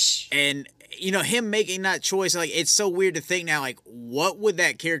 Yes. And, him making that choice, like, it's so weird to think now, like, what would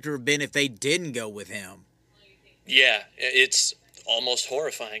that character have been if they didn't go with him? Yeah, it's almost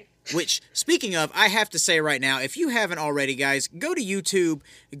horrifying. Which, speaking of, I have to say right now, if you haven't already, guys, go to YouTube,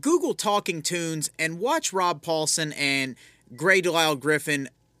 Google Talking Tunes, and watch Rob Paulson and Gray Delisle Griffin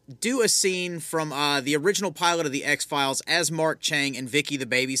do a scene from the original pilot of The X-Files as Mark Chang and Vicky the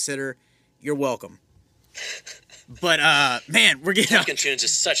babysitter. You're welcome. But, man, we're getting... Talking Tunes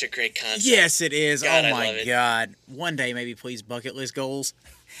is such a great concept. Yes, it is. God, oh, I my love it. God. One day, maybe, please, bucket list goals.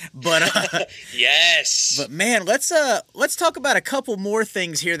 But, yes. But, man, let's talk about a couple more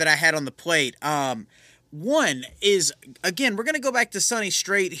things here that I had on the plate. One is, again, we're going to go back to Sonny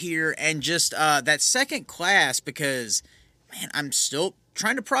Strait here and just that second class because, man, I'm still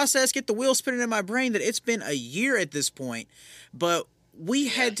trying to process, get the wheel spinning in my brain that it's been a year at this point. But we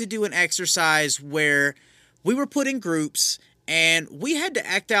had to do an exercise where we were put in groups and we had to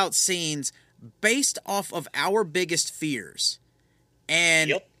act out scenes based off of our biggest fears.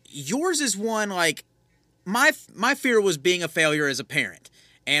 And yours is one, like, my fear was being a failure as a parent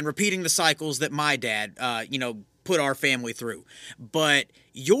and repeating the cycles that my dad, put our family through. But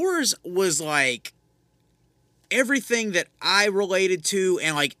yours was, like, everything that I related to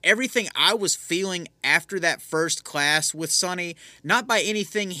and, like, everything I was feeling after that first class with Sonny, not by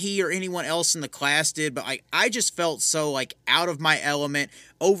anything he or anyone else in the class did, but, like, I just felt so, like, out of my element,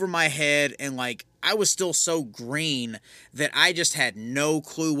 over my head, and, like, I was still so green that I just had no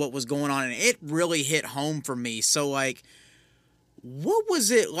clue what was going on, and it really hit home for me. So, like, what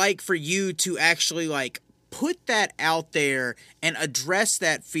was it like for you to actually, like, put that out there and address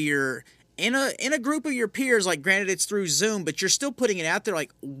that fear in a group of your peers? Like, granted, it's through Zoom, but you're still putting it out there.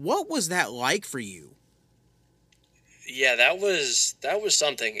 Like, what was that like for you? Yeah, that was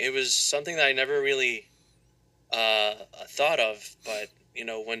something. It was something that I never really thought of, but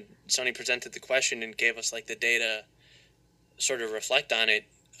when Sonny presented the question and gave us like the data, sort of reflect on it.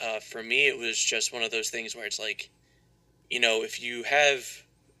 For me, it was just one of those things where it's like, if you have,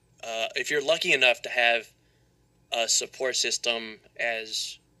 if you're lucky enough to have a support system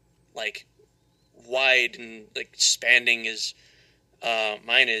as like wide and like spanning as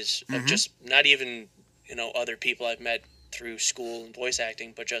mine is, of just not even other people I've met through school and voice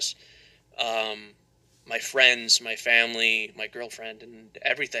acting, but just my friends, my family, my girlfriend, and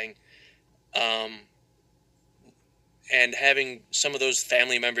everything, and having some of those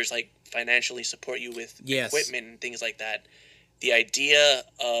family members like financially support you with equipment and things like that. The idea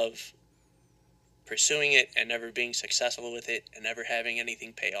of pursuing it and never being successful with it and never having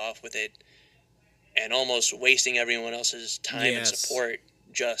anything pay off with it and almost wasting everyone else's time and support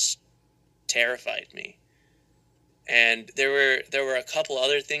just terrified me. And there were a couple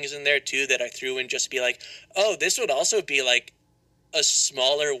other things in there too that I threw in just to be like, oh, this would also be like a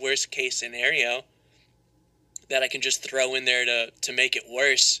smaller worst case scenario that I can just throw in there to make it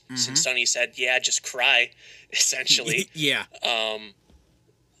worse. Since Sonny said, yeah, just cry, essentially. Yeah.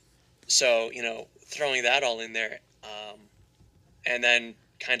 So, throwing that all in there, and then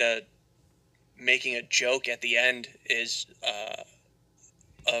kind of making a joke at the end is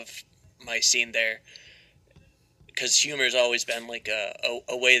of my scene there, because humor's always been like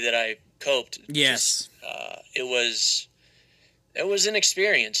a way that I coped. Yes. It was an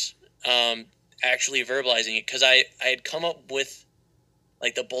experience, actually verbalizing it, because I had come up with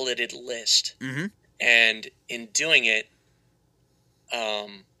like the bulleted list, and in doing it,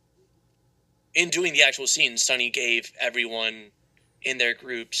 in doing the actual scene, Sonny gave everyone in their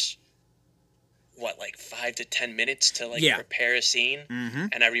groups like 5 to 10 minutes to like prepare a scene,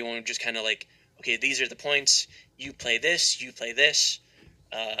 and everyone would just kind of like, okay, these are the points. You play this. You play this.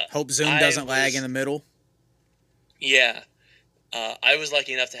 Hope Zoom doesn't lag in the middle. Yeah. I was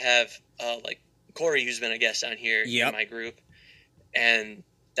lucky enough to have like Corey, who's been a guest on here in my group, and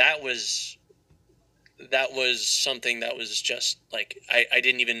that was something that was just like I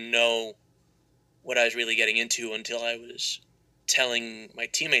didn't even know what I was really getting into until I was telling my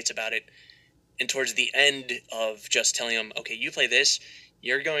teammates about it. And towards the end of just telling them, okay, you play this,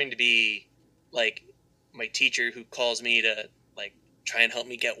 you're going to be like my teacher who calls me to like try and help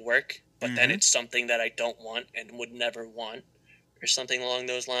me get work, but then it's something that I don't want and would never want, or something along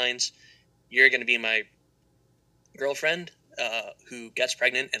those lines. You're going to be my girlfriend who gets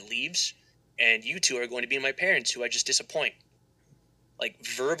pregnant and leaves, and you two are going to be my parents who I just disappoint. Like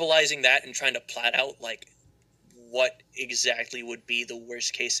verbalizing that and trying to plot out like what exactly would be the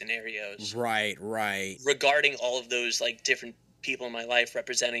worst case scenarios. Right. Regarding all of those like different people in my life,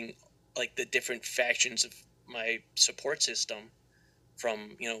 representing like the different factions of my support system, from,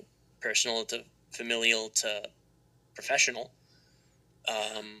 you know, personal to familial to professional,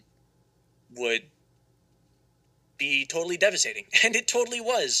 would be totally devastating. And it totally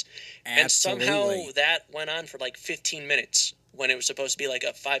was. Absolutely. And somehow that went on for like 15 minutes when it was supposed to be like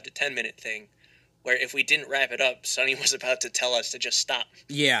a 5 to 10 minute thing, where if we didn't wrap it up, Sonny was about to tell us to just stop.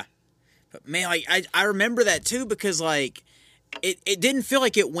 Yeah. But man, like I remember that too, because like it didn't feel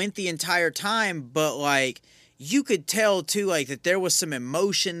like it went the entire time, but like you could tell too, like that there was some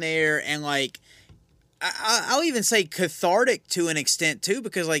emotion there, and like I'll even say cathartic to an extent too,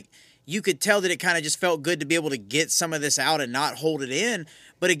 because like you could tell that it kind of just felt good to be able to get some of this out and not hold it in.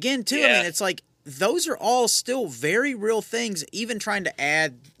 But again too, I mean, it's like those are all still very real things, even trying to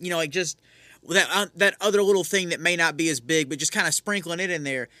add, you know, like just that other little thing that may not be as big, but just kind of sprinkling it in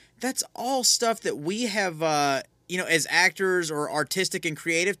there. That's all stuff that we have, you know, as actors or artistic and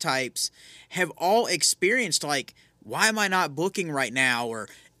creative types have all experienced. Like, why am I not booking right now? Or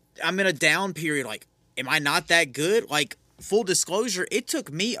I'm in a down period. Like, am I not that good? Like, full disclosure, it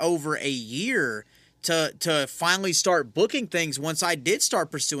took me over a year to finally start booking things once I did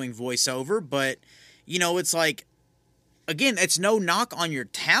start pursuing voiceover. But, you know, it's like, again, it's no knock on your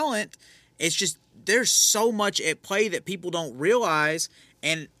talent. It's just there's so much at play that people don't realize,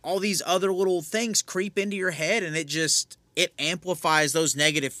 and all these other little things creep into your head, and it amplifies those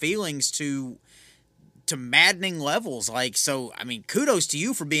negative feelings to maddening levels. Like, so, I mean, kudos to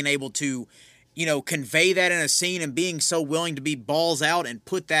you for being able to, you know, convey that in a scene and being so willing to be balls out and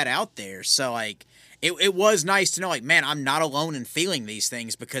put that out there. So, like, it was nice to know, like, man, I'm not alone in feeling these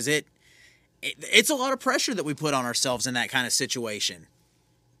things, because it's a lot of pressure that we put on ourselves in that kind of situation.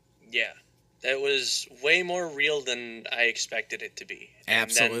 Yeah. That was way more real than I expected it to be.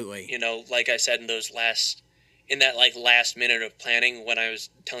 Absolutely. And then, you know, like I said, in that last minute of planning, when I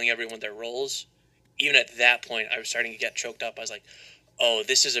was telling everyone their roles, even at that point, I was starting to get choked up. I was like, oh,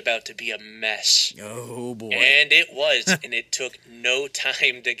 this is about to be a mess. Oh, boy. And it was, and it took no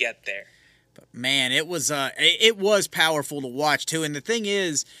time to get there. But man, it was powerful to watch too. And the thing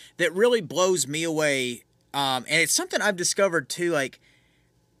is that really blows me away, and it's something I've discovered too, like,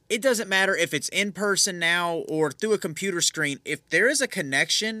 it doesn't matter if it's in person now or through a computer screen. If there is a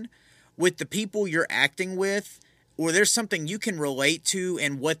connection with the people you're acting with, or there's something you can relate to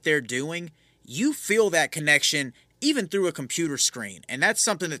in what they're doing, you feel that connection even through a computer screen. And that's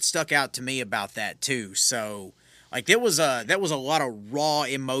something that stuck out to me about that too. So, like, that was a lot of raw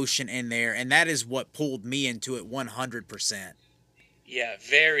emotion in there, and that is what pulled me into it 100%. Yeah,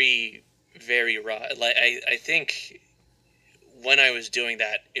 very, very raw. Like, I think when I was doing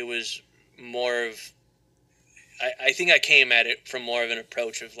that, it was more of, I think I came at it from more of an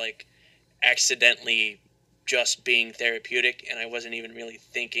approach of like accidentally just being therapeutic, and I wasn't even really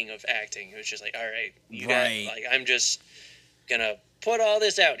thinking of acting. It was just like, all right, I'm just gonna put all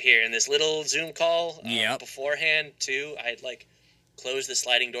this out here in this little Zoom call. Beforehand too, I'd like closed the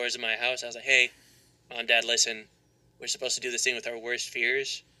sliding doors of my house. I was like, hey, Mom, Dad, listen, we're supposed to do this thing with our worst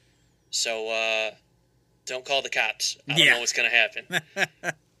fears, so don't call the cops. I don't know what's going to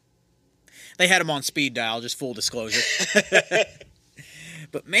happen. They had him on speed dial, just full disclosure.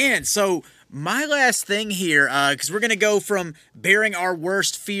 But man, so my last thing here, because we're going to go from bearing our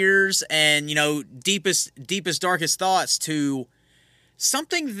worst fears and, you know, deepest, darkest thoughts to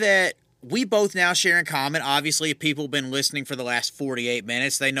something that we both now share in common. Obviously, if people have been listening for the last 48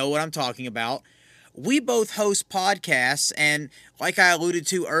 minutes, they know what I'm talking about. We both host podcasts, and like I alluded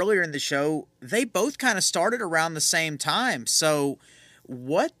to earlier in the show, they both kind of started around the same time. So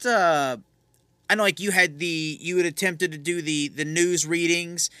what, I I know, like, you had attempted to do the news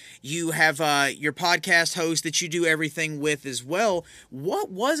readings. You have your podcast host that you do everything with as well.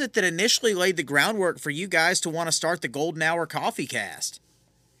 What was it that initially laid the groundwork for you guys to want to start the Golden Hour Coffee Cast?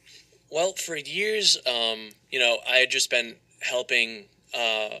 Well, for years, I had just been helping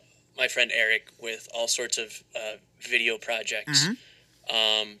my friend Eric with all sorts of video projects.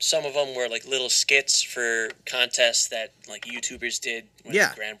 Some of them were like little skits for contests that like YouTubers did when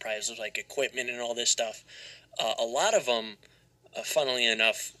the grand prize was like equipment and all this stuff. A lot of them, funnily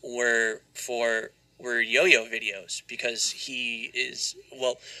enough, were yo-yo videos because he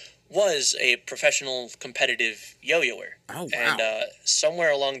was a professional competitive yo-yoer. Oh, wow. And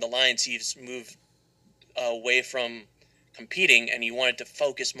somewhere along the lines, he's moved away from competing and he wanted to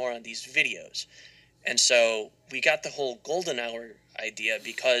focus more on these videos. And so we got the whole Golden Hour idea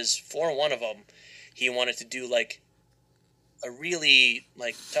because for one of them, he wanted to do like a really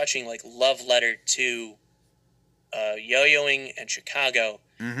like touching like love letter to yo-yoing and Chicago.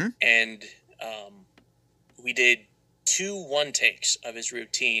 And we did 2 one-takes of his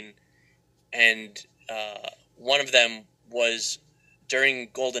routine, and one of them was during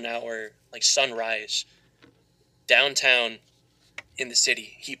Golden Hour, like sunrise, downtown in the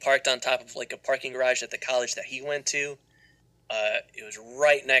city. He parked on top of like a parking garage at the college that he went to. It was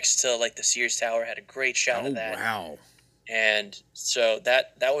right next to like the Sears Tower. Had a great shot of that. Wow! And so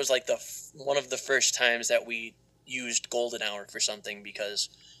that was like one of the first times that we used Golden Hour for something, because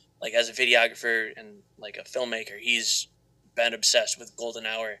like as a videographer and like a filmmaker, he's been obsessed with Golden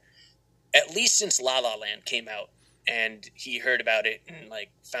Hour at least since La La Land came out, and he heard about it and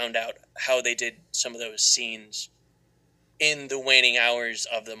like found out how they did some of those scenes in the waning hours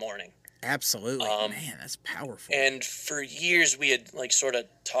of the morning. Absolutely. Man, that's powerful. And for years we had like sort of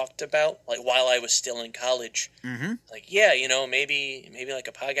talked about, like while I was still in college, like, yeah, maybe like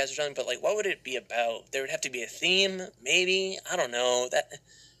a podcast or something, but like what would it be about? There would have to be a theme, maybe. I don't know. That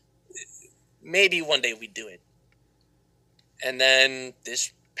maybe one day we'd do it. And then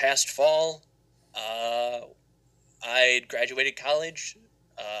this past fall, I graduated college.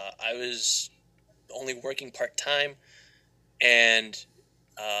 I was only working part-time, and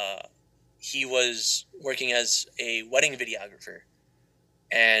he was working as a wedding videographer,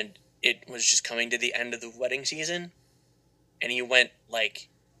 and it was just coming to the end of the wedding season, and he went like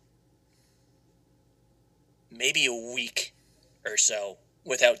maybe a week or so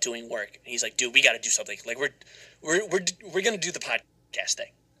without doing work. And he's like, dude, we got to do something. Like we're going to do the podcast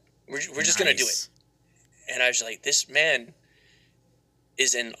thing. We're just going to do it. And I was like, this man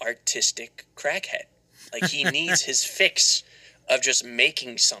is an artistic crackhead. Like he needs his fix of just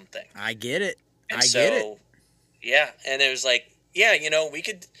making something. I get it. And get it. Yeah. And it was like, yeah,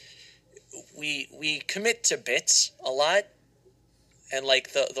 we commit to bits a lot. And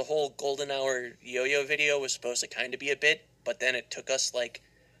like the whole Golden Hour yo-yo video was supposed to kind of be a bit, but then it took us like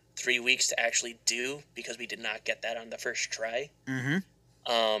 3 weeks to actually do because we did not get that on the first try. And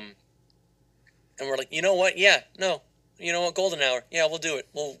we're like, you know what? Yeah, no. You know what? Golden Hour. Yeah, we'll do it.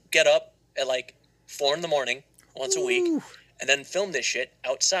 We'll get up at like 4 a.m. once a week and then film this shit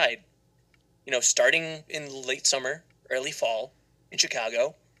outside. Starting in late summer, early fall in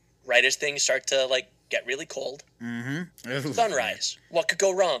Chicago, right as things start to like get really cold. Sunrise. What could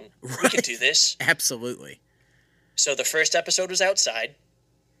go wrong? Right. We can do this. Absolutely. So the first episode was outside,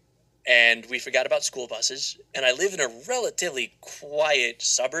 and we forgot about school buses. And I live in a relatively quiet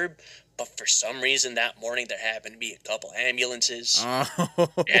suburb, but for some reason that morning there happened to be a couple ambulances.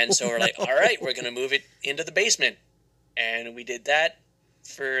 And so we're like, all right, we're going to move it into the basement. And we did that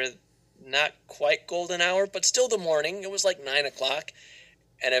for not quite Golden Hour, but still the morning. It was like 9 o'clock.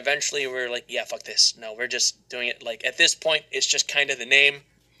 And eventually we're like, yeah, fuck this. No, we're just doing it. Like at this point, it's just kind of the name.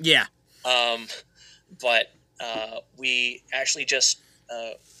 Yeah. But we actually just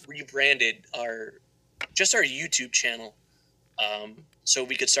rebranded our YouTube channel, so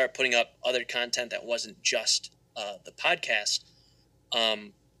we could start putting up other content that wasn't just the podcast.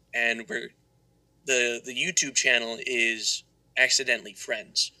 And the YouTube channel is Accidentally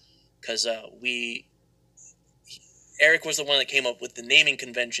Friends, because Eric was the one that came up with the naming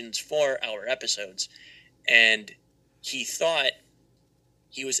conventions for our episodes, and he thought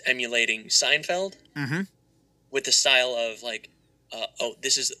he was emulating Seinfeld with the style of like,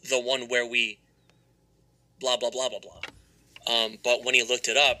 this is the one where we blah, blah, blah, blah, blah. But when he looked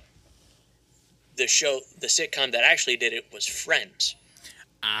it up, the sitcom that actually did it was Friends.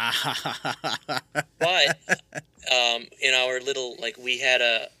 But in our little, like, we had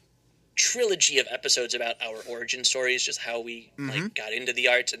a trilogy of episodes about our origin stories, just how we like got into the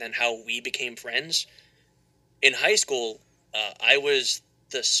arts and then how we became friends. In high school, I was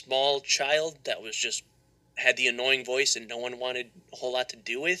the small child that was just had the annoying voice and no one wanted a whole lot to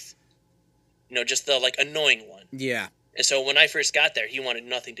do with. Just the like annoying one. Yeah. And so when I first got there, he wanted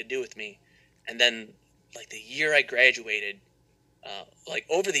nothing to do with me. And then like the year I graduated, like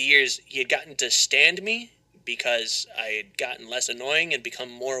over the years, he had gotten to stand me because I had gotten less annoying and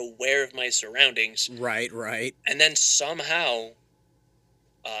become more aware of my surroundings. Right. And then somehow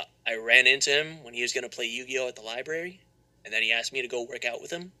I ran into him when he was going to play Yu-Gi-Oh! At the library. And then he asked me to go work out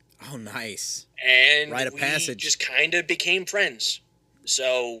with him. Oh, nice. And Rite of passage. just kind of became friends.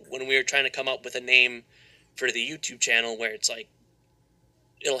 So when we were trying to come up with a name for the YouTube channel where it's like,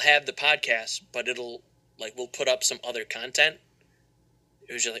 it'll have the podcast, but it'll, like, we'll put up some other content.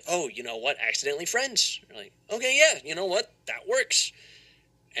 It was just like, oh, you know what? Accidentally Friends. We're like, okay, yeah, you know what? That works.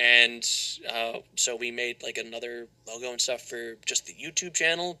 And so we made, like, another logo and stuff for just the YouTube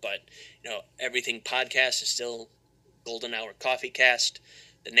channel. But, everything podcast is still Golden Hour Coffee Cast.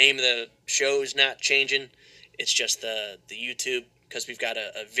 The name of the show is not changing. It's just the YouTube, because we've got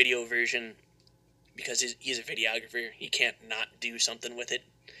a video version. Because he's a videographer, he can't not do something with it.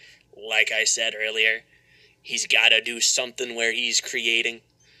 Like I said earlier, he's got to do something where he's creating.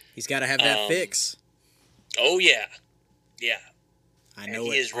 He's got to have that fix. Oh, yeah. Yeah. I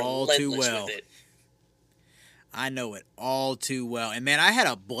know it all too well. I know it all too well. And, man, I had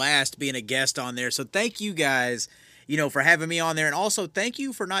a blast being a guest on there. So thank you guys, for having me on there. And also thank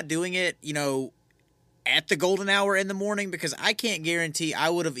you for not doing it, at the golden hour in the morning, because I can't guarantee I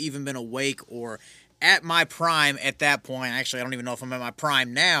would have even been awake or at my prime at that point. Actually, I don't even know if I'm at my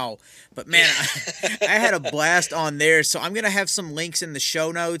prime now, but man, I had a blast on there. So I'm going to have some links in the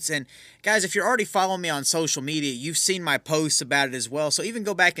show notes. And guys, if you're already following me on social media, you've seen my posts about it as well. So even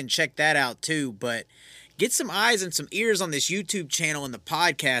go back and check that out too. But get some eyes and some ears on this YouTube channel and the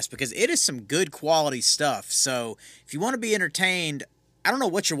podcast, because it is some good quality stuff. So if you want to be entertained, I don't know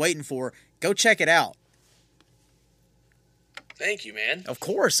what you're waiting for. Go check it out. Thank you, man. Of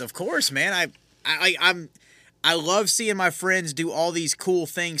course, man. I love seeing my friends do all these cool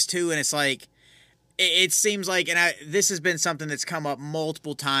things too, and it's like it seems like, and this has been something that's come up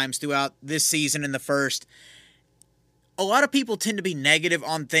multiple times throughout this season and the first. A lot of people tend to be negative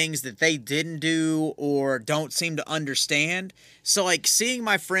on things that they didn't do or don't seem to understand. So like seeing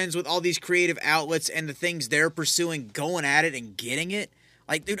my friends with all these creative outlets and the things they're pursuing, going at it and getting it.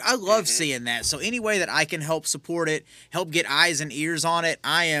 Like, dude, I love seeing that. So any way that I can help support it, help get eyes and ears on it,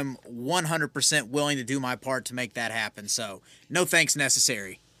 I am 100% willing to do my part to make that happen. So no thanks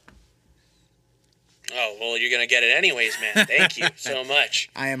necessary. Oh, well, you're going to get it anyways, man. Thank you so much.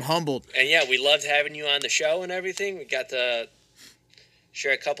 I am humbled. And yeah, we loved having you on the show and everything. We got to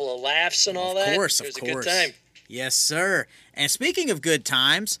share a couple of laughs and all that. It was a good time. Yes, sir. And speaking of good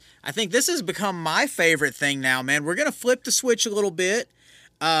times, I think this has become my favorite thing now, man. We're going to flip the switch a little bit.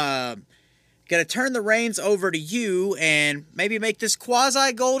 Gonna turn the reins over to you and maybe make this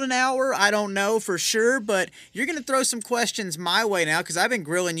quasi golden hour. I don't know for sure, but you're gonna throw some questions my way now, because I've been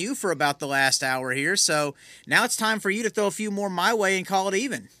grilling you for about the last hour here. So now it's time for you to throw a few more my way and call it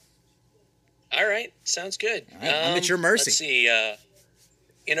even. All right, sounds good. All right, I'm at your mercy. Let's see.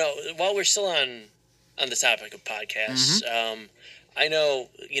 While we're still on the topic of podcasts, I know,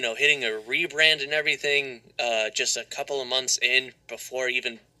 hitting a rebrand and everything, just a couple of months in before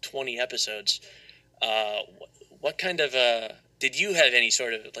even 20 episodes, what kind of, did you have any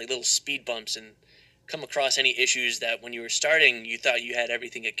sort of like little speed bumps and come across any issues that when you were starting, you thought you had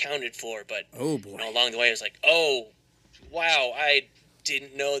everything accounted for, but oh boy, along the way it was like, oh, wow, I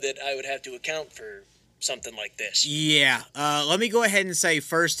didn't know that I would have to account for something like this. Yeah, let me go ahead and say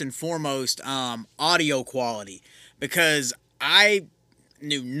first and foremost, audio quality, because I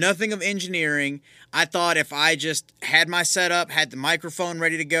knew nothing of engineering. I thought if I just had my setup, had the microphone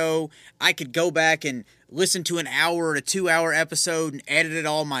ready to go, I could go back and listen to an hour or a 2-hour episode and edit it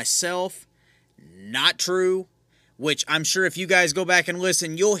all myself. Not true. Which I'm sure if you guys go back and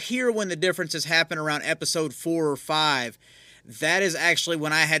listen, you'll hear when the differences happen around episode 4 or 5. That is actually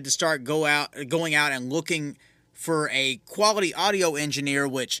when I had to start going out and looking for a quality audio engineer,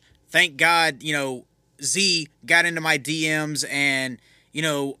 which thank God, Z got into my DMs and,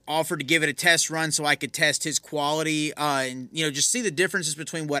 offered to give it a test run so I could test his quality, and, just see the differences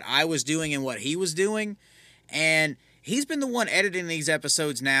between what I was doing and what he was doing. And he's been the one editing these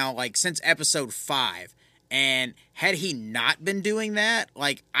episodes now, like, since episode 5. And had he not been doing that,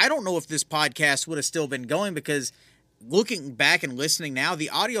 like, I don't know if this podcast would have still been going, because looking back and listening now, the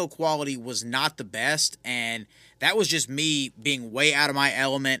audio quality was not the best, and that was just me being way out of my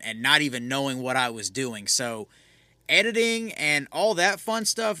element and not even knowing what I was doing. So editing and all that fun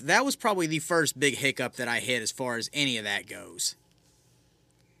stuff, that was probably the first big hiccup that I hit as far as any of that goes.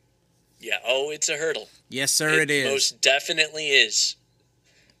 Yeah. Oh, it's a hurdle. Yes, sir. It is. Most definitely is.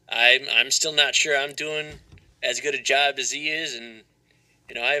 I'm still not sure I'm doing as good a job as he is, and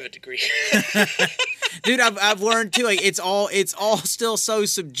I have a degree. Dude, I've learned too. Like it's all still so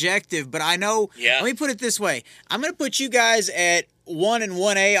subjective. But I know. Yeah. Let me put it this way. I'm gonna put you guys at 1 and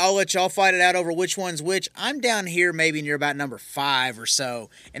 1A. I'll let y'all fight it out over which one's which. I'm down here maybe near about number 5 or so,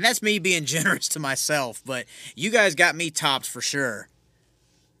 and that's me being generous to myself. But you guys got me topped for sure.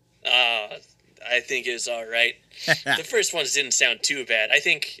 I think it's all right. The first ones didn't sound too bad. I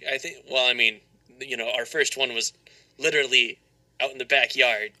think. Well, I mean, our first one was literally out in the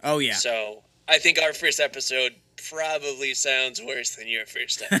backyard. Oh yeah. So I think our first episode probably sounds worse than your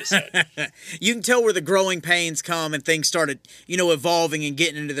first episode. You can tell where the growing pains come and things started, evolving and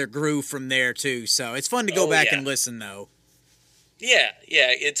getting into their groove from there too. So it's fun to go back and listen though. Yeah,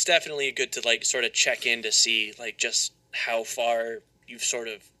 it's definitely good to sort of check in to see just how far you've sort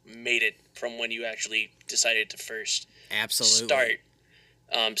of made it from when you actually decided to first Absolutely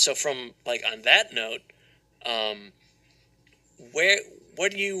start. So from on that note,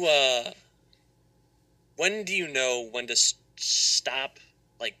 what do you when do you know when to stop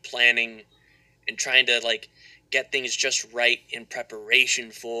planning and trying to get things just right in preparation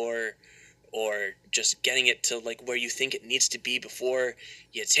for, or just getting it to where you think it needs to be before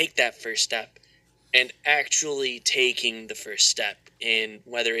you take that first step, and actually taking the first step in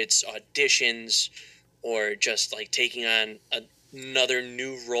whether it's auditions or just taking on another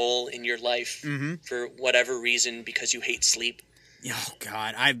new role in your life for whatever reason because you hate sleep? Oh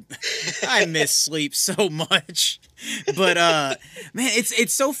God, I miss sleep so much. But man,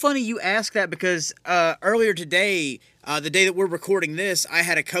 it's so funny you ask that because earlier today, the day that we're recording this, I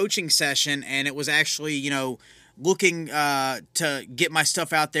had a coaching session and it was actually, looking to get my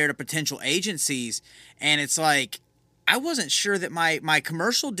stuff out there to potential agencies, and it's I wasn't sure that my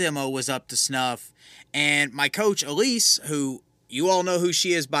commercial demo was up to snuff, and my coach Elise, who you all know who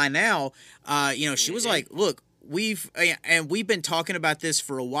she is by now, she was like, look, we've been talking about this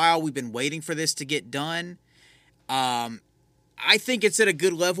for a while. We've been waiting for this to get done. I think it's at a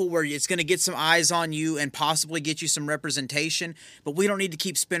good level where it's going to get some eyes on you and possibly get you some representation, but we don't need to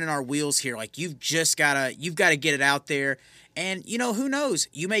keep spinning our wheels here. You've got to get it out there. And, who knows?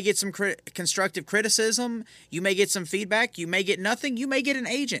 You may get some constructive criticism. You may get some feedback. You may get nothing. You may get an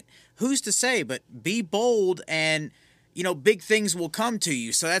agent. Who's to say? But be bold and, big things will come to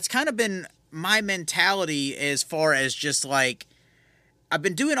you. So that's kind of been my mentality as far as just I've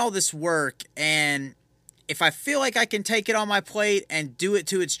been doing all this work, and if I feel like I can take it on my plate and do it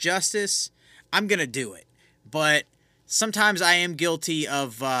to its justice, I'm going to do it. But sometimes I am guilty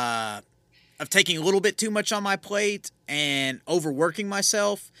of taking a little bit too much on my plate and overworking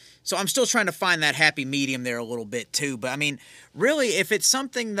myself. So I'm still trying to find that happy medium there a little bit too. But I mean, really, if it's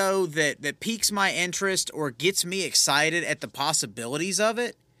something though that piques my interest or gets me excited at the possibilities of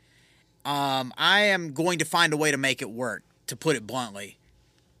it, I am going to find a way to make it work, to put it bluntly.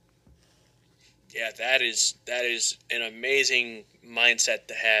 Yeah, that is an amazing mindset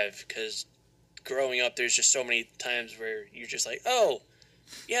to have, because growing up, there's just so many times where you're just oh,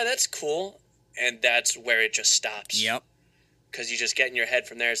 yeah, that's cool, and that's where it just stops. Yep. Because you just get in your head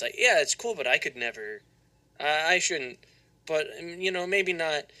from there. It's yeah, it's cool, but I could never. I shouldn't. But maybe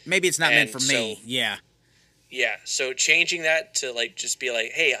not. Maybe it's not meant for me. Yeah. Yeah. So changing that to just be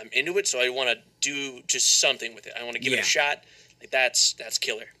hey, I'm into it, so I want to do just something with it. I want to give it a shot. That's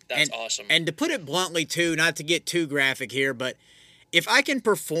killer. That's awesome. And to put it bluntly too, not to get too graphic here, but if I can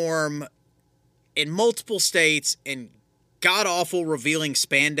perform in multiple states in god-awful revealing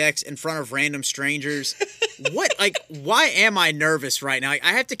spandex in front of random strangers, why am I nervous right now?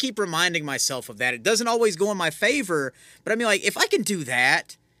 I have to keep reminding myself of that. It doesn't always go in my favor, but I mean, if I can do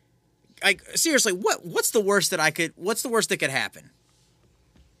that, seriously, what's the worst that could happen?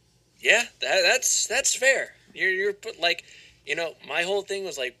 Yeah, that's fair. You're my whole thing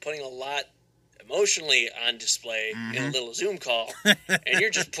was putting a lot emotionally on display in a little Zoom call, and you're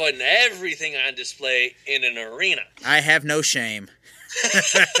just putting everything on display in an arena. I have no shame.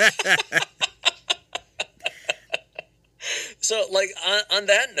 So on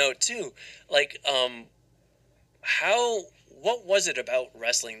that note too, what was it about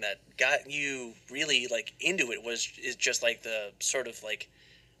wrestling that got you really into it? Is just the sort of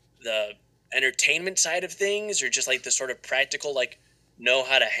the entertainment side of things, or just the sort of practical know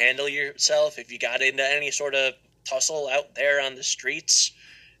how to handle yourself if you got into any sort of tussle out there on the streets,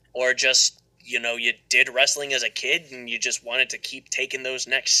 or just you did wrestling as a kid and you just wanted to keep taking those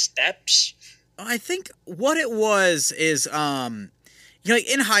next steps? I think what it was is in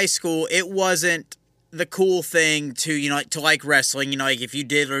high school it wasn't the cool thing to, like, to like wrestling, like if you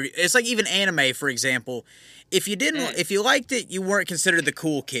did, or it's like even anime, for example. If you didn't, if you liked it, you weren't considered the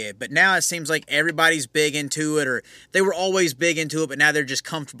cool kid. But now it seems like everybody's big into it, or they were always big into it, but now they're just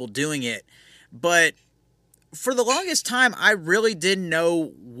comfortable doing it. But for the longest time, I really didn't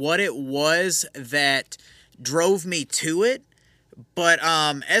know what it was that drove me to it. But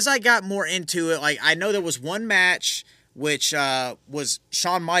as I got more into it, like, I know there was one match which was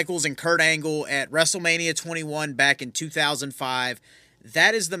Shawn Michaels and Kurt Angle at WrestleMania 21 back in 2005.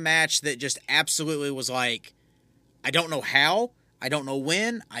 That is the match that just absolutely was like, I don't know how, I don't know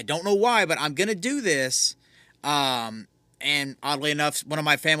when, I don't know why, but I'm going to do this. And oddly enough, one of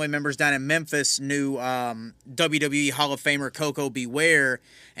my family members down in Memphis knew WWE Hall of Famer Coco Beware,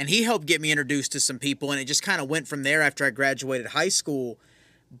 and he helped get me introduced to some people, and it just kind of went from there after I graduated high school.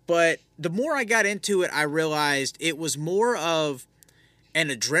 But the more I got into it, I realized it was more of an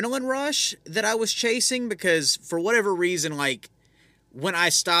adrenaline rush that I was chasing, because for whatever reason, like, when I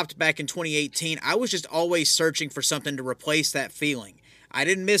stopped back in 2018, I was just always searching for something to replace that feeling. I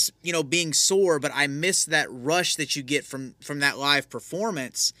didn't miss, being sore, but I missed that rush that you get from that live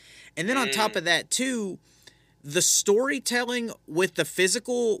performance. And then on top of that, too, the storytelling with the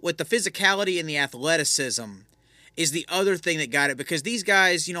physicality and the athleticism is the other thing that got it. Because these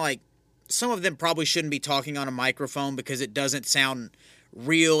guys, like, some of them probably shouldn't be talking on a microphone because it doesn't sound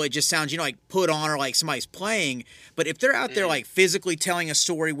real. It just sounds, like, put on, or like somebody's playing. But if they're out there, like, physically telling a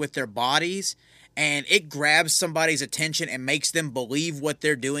story with their bodies, and it grabs somebody's attention and makes them believe what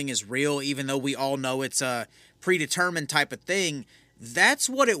they're doing is real, even though we all know it's a predetermined type of thing, that's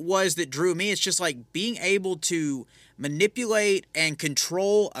what it was that drew me. It's just like being able to manipulate and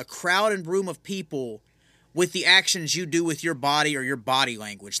control a crowd and room of people with the actions you do with your body or your body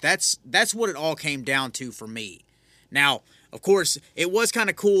language. That's what it all came down to for me. Now, of course, it was kind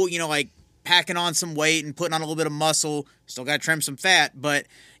of cool, like packing on some weight and putting on a little bit of muscle. Still got to trim some fat, but,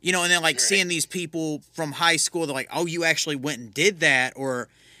 and then like seeing these people from high school, they're like, oh, you actually went and did that. Or,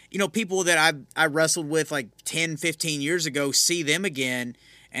 people that I wrestled with like 10, 15 years ago, see them again.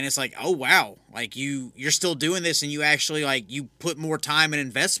 And it's like, oh, wow, like you're still doing this, and you actually, like, you put more time and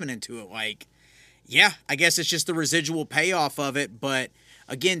investment into it. Like, yeah, I guess it's just the residual payoff of it. But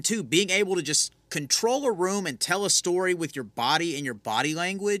again, too, being able to just control a room and tell a story with your body and your body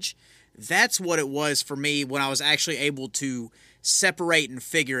language, that's what it was for me when I was actually able to separate and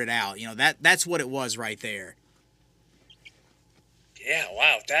figure it out. That's what it was right there. Yeah,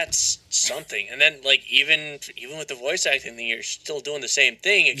 wow, that's something. And then, like, even with the voice acting thing, you're still doing the same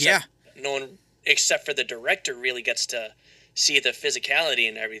thing, except no one except for the director really gets to see the physicality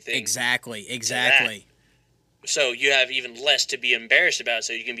and everything. Exactly. So you have even less to be embarrassed about,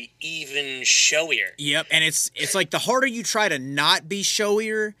 so you can be even showier. Yep, and it's like the harder you try to not be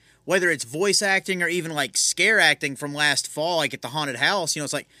showier, whether it's voice acting or even like scare acting from last fall, like at the haunted house,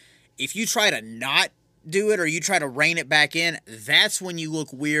 it's like if you try to not do it or you try to rein it back in, that's when you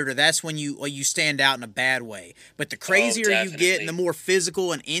look weird, or that's when you stand out in a bad way. But the crazier you get and the more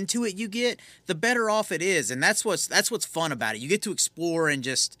physical and into it you get, the better off it is. And that's what's fun about it. You get to explore and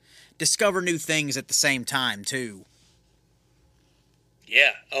just discover new things at the same time too.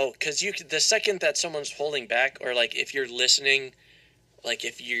 Yeah. Oh, because the second that someone's holding back, or like if you're listening, like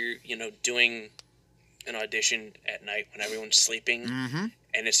if you're doing an audition at night when everyone's sleeping,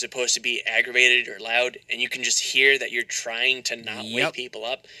 and it's supposed to be aggravated or loud, and you can just hear that you're trying to not wake people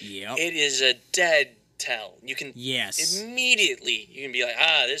up. Yep. It is a dead tell. You can immediately you can be like,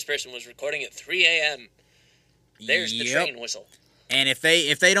 this person was recording at 3 a.m. There's the train whistle. And if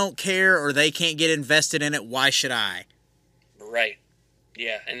they don't care or they can't get invested in it, why should I? Right.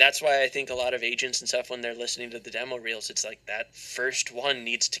 Yeah, and that's why I think a lot of agents and stuff, when they're listening to the demo reels, it's like that first one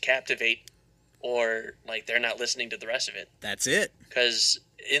needs to captivate, or like they're not listening to the rest of it. That's it. Because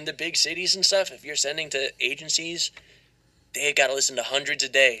in the big cities and stuff, if you're sending to agencies, they got to listen to hundreds a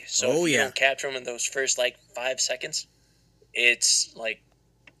day. So if you don't capture them in those first like 5 seconds, it's like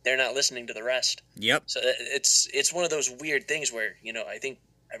they're not listening to the rest. Yep. So it's one of those weird things where, I think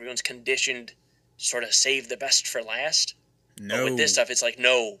everyone's conditioned to sort of save the best for last. No. But with this stuff, it's like,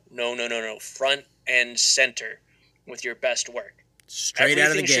 no. Front and center with your best work. Straight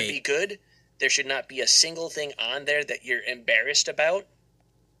out of the gate. Everything should be good. There should not be a single thing on there that you're embarrassed about.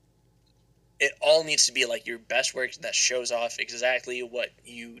 It all needs to be like your best work that shows off exactly what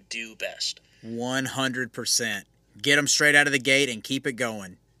you do best. 100%. Get them straight out of the gate and keep it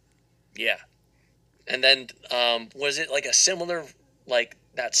going. Yeah. And then was it like a similar, like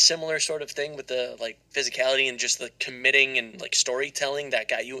that similar sort of thing with the like physicality and just the committing and like storytelling that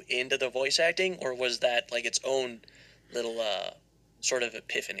got you into the voice acting? Or was that like its own little sort of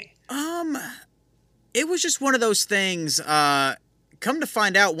epiphany? It was just one of those things. Come to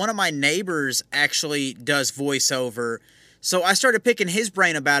find out, one of my neighbors actually does voiceover. So I started picking his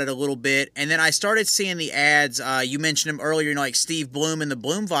brain about it a little bit, and then I started seeing the ads. You mentioned him earlier, like Steve Bloom in the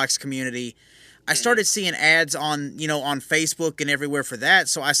Bloomvox community. I started seeing ads on, on Facebook and everywhere for that.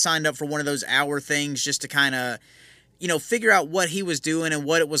 So I signed up for one of those hour things just to kind of, figure out what he was doing and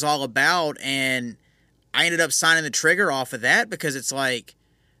what it was all about. And I ended up signing the trigger off of that because it's like,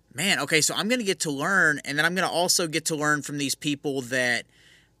 man, okay, so I'm going to get to learn, and then I'm going to also get to learn from these people that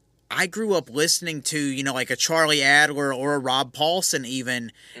I grew up listening to, like a Charlie Adler or a Rob Paulson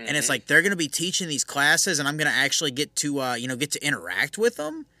even, and it's like they're going to be teaching these classes, and I'm going to actually get to, get to interact with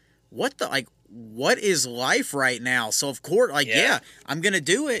them. What is life right now? So of course, yeah, I'm going to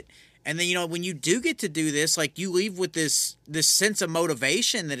do it. And then, when you do get to do this, you leave with this sense of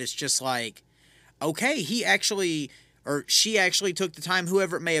motivation that it's just like, okay, he actually, or she actually took the time,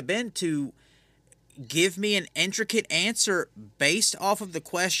 whoever it may have been, to give me an intricate answer based off of the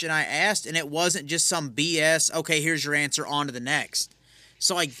question I asked, and it wasn't just some BS, okay, here's your answer, on to the next.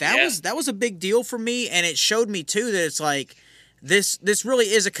 So that was a big deal for me, and it showed me too that it's like this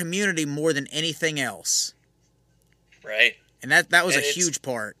really is a community more than anything else. Right. And that was a huge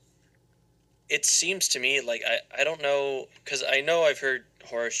part. It seems to me like I don't know, because I know I've heard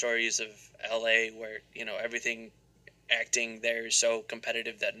horror stories of LA where, everything acting there is so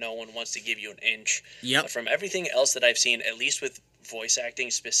competitive that no one wants to give you an inch. Yep. But from everything else that I've seen, at least with voice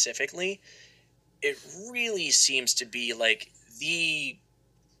acting specifically, it really seems to be the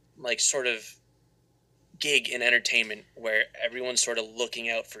sort of gig in entertainment where everyone's sort of looking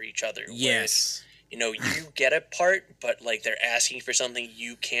out for each other. Yes. You get a part, but they're asking for something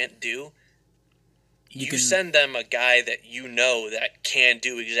you can't do. You send them a guy that that can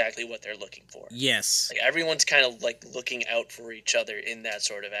do exactly what they're looking for. Yes. Everyone's kind of looking out for each other in that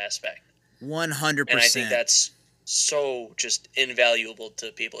sort of aspect. 100%. And I think that's so just invaluable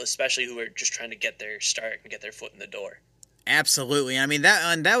to people, especially who are just trying to get their start and get their foot in the door. Absolutely. I mean,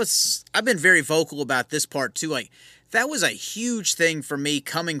 that was, I've been very vocal about this part too. That was a huge thing for me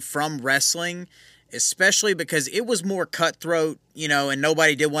coming from wrestling, especially because it was more cutthroat, and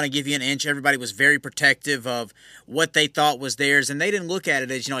nobody did want to give you an inch. Everybody was very protective of what they thought was theirs, and they didn't look at it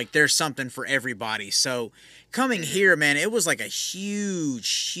as, there's something for everybody. So coming here, man, it was a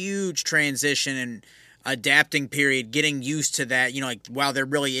huge, huge transition and adapting period, getting used to that, wow, there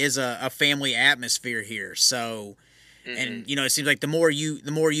really is a family atmosphere here. So, and, it seems like the more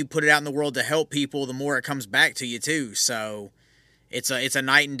you put it out in the world to help people, the more it comes back to you too. So it's a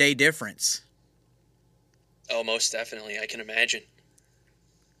night and day difference. Oh, most definitely. I can imagine.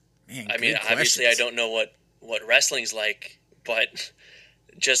 Man, I mean, obviously I don't know what wrestling's like, but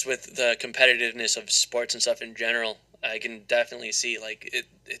just with the competitiveness of sports and stuff in general, I can definitely see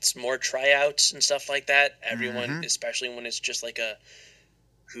it's more tryouts and stuff like that. Everyone, especially when it's just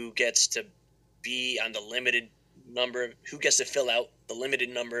who gets to be on the limited number of, who gets to fill out the limited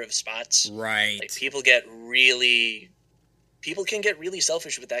number of spots. Right. People can get really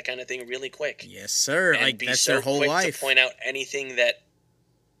selfish with that kind of thing really quick. Yes, sir. And be that's so their whole quick life. to point out anything that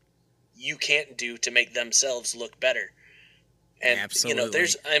you can't do to make themselves look better. And absolutely.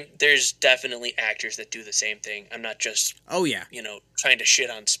 There's definitely actors that do the same thing. I'm not just trying to shit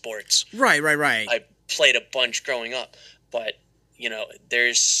on sports. Right. I played a bunch growing up, but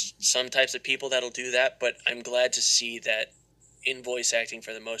there's some types of people that'll do that, but I'm glad to see that in voice acting,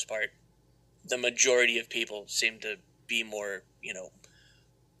 for the most part, the majority of people seem to be more,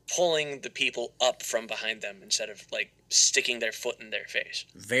 pulling the people up from behind them instead of sticking their foot in their face.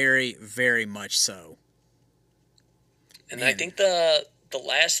 Very, very much so. And Man. I think the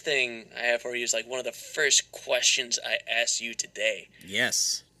last thing I have for you is one of the first questions I asked you today.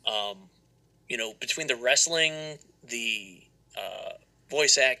 Yes. Between the wrestling, the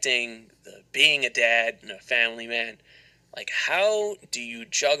voice acting, the being a dad and a family man, how do you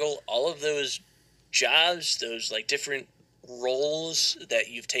juggle all of those jobs, those different roles that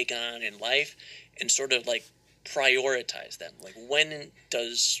you've taken on in life, and sort of prioritize them? When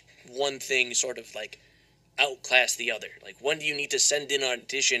does one thing sort of outclass the other? When do you need to send in an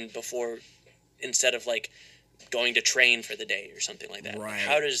audition before, instead of going to train for the day or something like that? Right.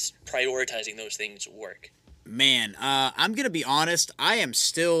 How does prioritizing those things work? Man, I'm going to be honest. I am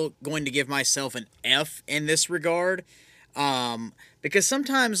still going to give myself an F in this regard. Because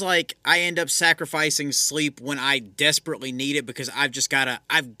sometimes I end up sacrificing sleep when I desperately need it because I've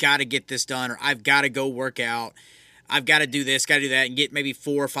got to get this done, or I've got to go work out. I've got to do this, got to do that, and get maybe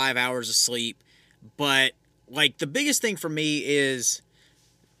 4 or 5 hours of sleep. But the biggest thing for me is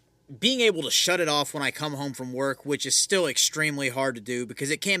being able to shut it off when I come home from work, which is still extremely hard to do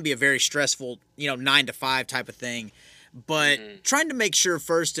because it can be a very stressful, 9 to 5 type of thing. But trying to make sure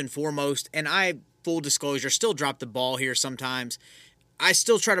first and foremost, and I, full disclosure, still drop the ball here sometimes. I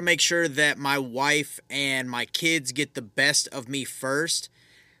still try to make sure that my wife and my kids get the best of me first.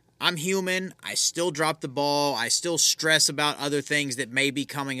 I'm human. I still drop the ball. I still stress about other things that may be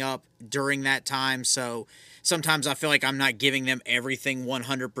coming up during that time. So sometimes I feel like I'm not giving them everything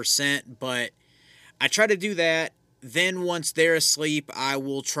 100%, but I try to do that. Then once they're asleep, I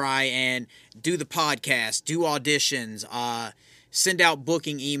will try and do the podcast, do auditions, send out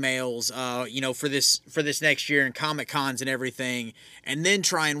booking emails, for this next year and Comic Cons and everything, and then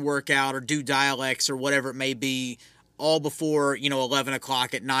try and work out or do dialects or whatever it may be, all before 11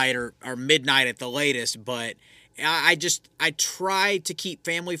 o'clock at night or midnight at the latest. But I try to keep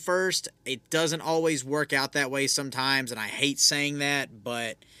family first. It doesn't always work out that way sometimes, and I hate saying that,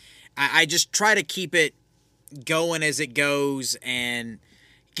 but I just try to keep it going as it goes and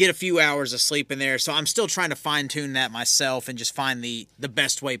get a few hours of sleep in there. So I'm still trying to fine tune that myself and just find the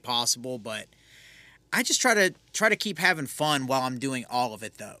best way possible. But I just try to keep having fun while I'm doing all of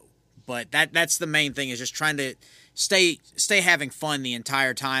it though. But that's the main thing, is just trying to stay having fun the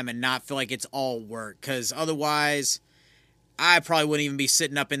entire time and not feel like it's all work. Because otherwise, I probably wouldn't even be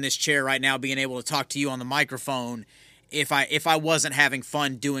sitting up in this chair right now being able to talk to you on the microphone if I wasn't having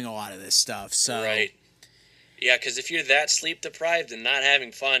fun doing a lot of this stuff. So right. Yeah, because if you're that sleep deprived and not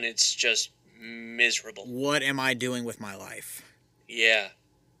having fun, it's just miserable. What am I doing with my life? Yeah.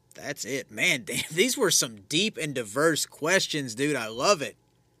 That's it. Man, damn, these were some deep and diverse questions, dude. I love it.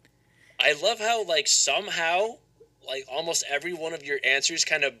 I love how, somehow, almost every one of your answers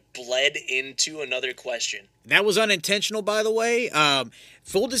kind of bled into another question. That was unintentional, by the way.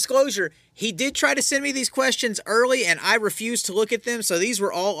 Full disclosure, he did try to send me these questions early, and I refused to look at them, so these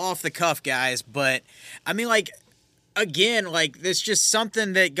were all off the cuff, guys. But, I mean, again, it's just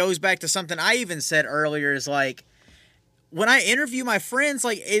something that goes back to something I even said earlier, is, when I interview my friends,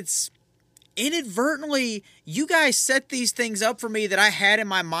 it's inadvertently, you guys set these things up for me that I had in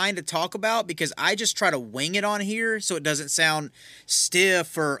my mind to talk about, because I just try to wing it on here so it doesn't sound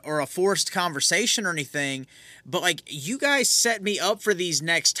stiff or a forced conversation or anything. But you guys set me up for these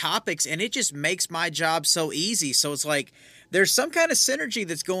next topics, and it just makes my job so easy. So it's there's some kind of synergy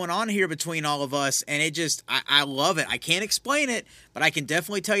that's going on here between all of us, and it just, I love it. I can't explain it, but I can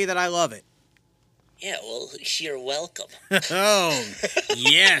definitely tell you that I love it. Yeah, well, you're welcome. Oh,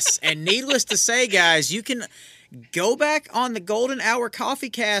 yes. And needless to say, guys, you can go back on the Golden Hour Coffee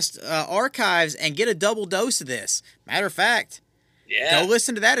Cast archives and get a double dose of this. Matter of fact, go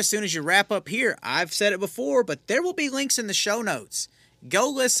listen to that as soon as you wrap up here. I've said it before, but there will be links in the show notes. Go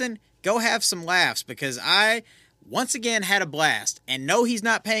listen, go have some laughs, because I, once again, had a blast. And no, he's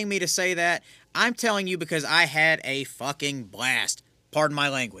not paying me to say that. I'm telling you because I had a fucking blast. Pardon my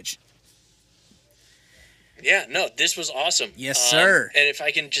language. Yeah, no, this was awesome. Yes, sir. And if I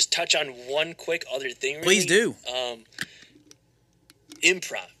can just touch on one quick other thing, really, please do.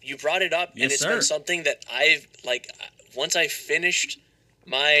 Improv. You brought it up, yes, and it's sir. been something that I've, once I finished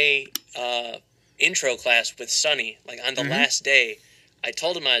my intro class with Sonny, on the last day, I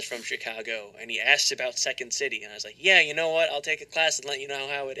told him I was from Chicago, and he asked about Second City, and I was like, yeah, you know what, I'll take a class and let you know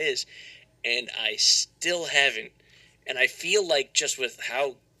how it is. And I still haven't. And I feel just with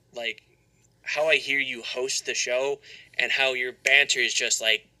how I hear you host the show and how your banter is just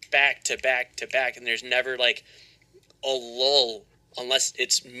back to back to back, and there's never a lull unless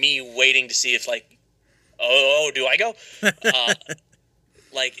it's me waiting to see if do I go?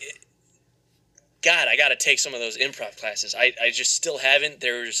 God, I got to take some of those improv classes. I just still haven't.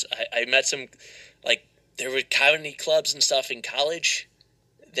 I met some, there were comedy clubs and stuff in college.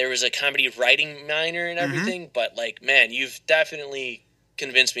 There was a comedy writing minor and everything, but man, you've definitely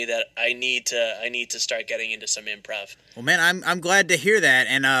convinced me that I need to start getting into some improv. Well, man, I'm glad to hear that,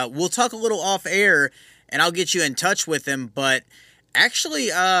 and we'll talk a little off air, and I'll get you in touch with him. But actually,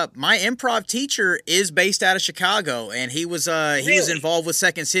 my improv teacher is based out of Chicago, and he was involved with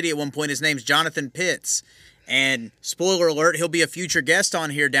Second City at one point. His name's Jonathan Pitts, and spoiler alert, he'll be a future guest on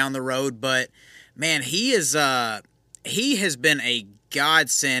here down the road. But man, he has been a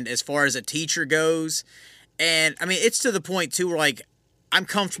godsend as far as a teacher goes, and I mean, it's to the point too where I'm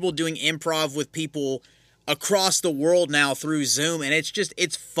comfortable doing improv with people across the world now through Zoom, and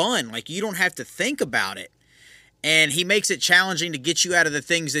it's fun. You don't have to think about it. And he makes it challenging to get you out of the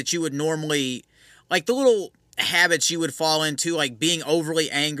things that you would normally, the little habits you would fall into, being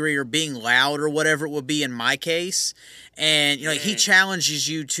overly angry or being loud or whatever it would be in my case. And, he challenges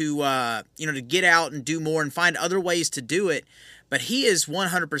you to, to get out and do more and find other ways to do it. but he is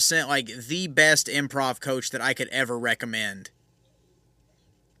 100% like the best improv coach that I could ever recommend.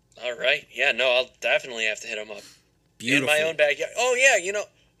 All right. Yeah, no, I'll definitely have to hit him up. Beautiful. In my own backyard. Oh, yeah,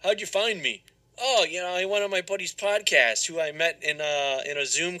 how'd you find me? Oh, I went on my buddy's podcast who I met in a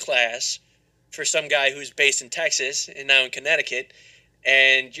Zoom class for some guy who's based in Texas and now in Connecticut.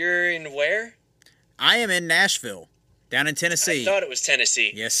 And you're in where? I am in Nashville, down in Tennessee. I thought it was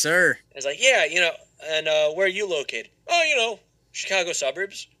Tennessee. Yes, sir. I was like, yeah, and where are you located? Oh, Chicago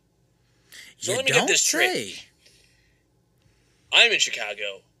suburbs. So let me get this straight. I'm in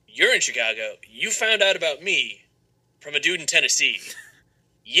Chicago. You're in Chicago. You found out about me from a dude in Tennessee.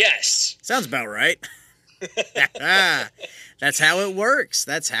 Yes. Sounds about right. That's how it works.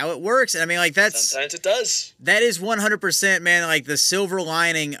 That's how it works. And I mean, like, sometimes it does. That is 100%, man, like the silver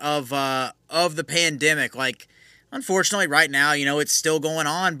lining of the pandemic. Like, unfortunately, right now, it's still going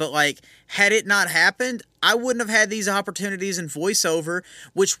on. But like, had it not happened, I wouldn't have had these opportunities in voiceover,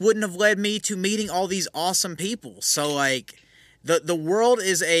 which wouldn't have led me to meeting all these awesome people. So like, the world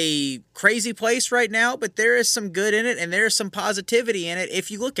is a crazy place right now, but there is some good in it and there is some positivity in it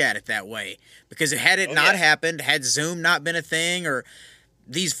if you look at it that way. Because had it not happened, had Zoom not been a thing or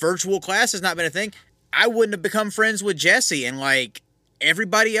these virtual classes not been a thing, I wouldn't have become friends with Jesse and like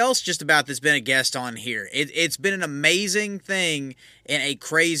everybody else just about that's been a guest on here. It's been an amazing thing in a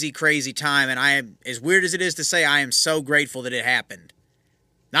crazy, crazy time. And I am, as weird as it is to say, I am so grateful that it happened.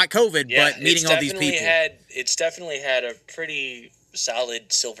 Not COVID, but meeting all these people. It's definitely had a pretty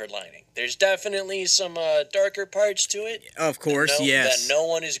solid silver lining. There's definitely some darker parts to it. Of course, yes. That no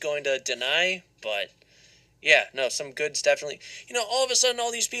one is going to deny, but yeah, no, some goods definitely. All of a sudden,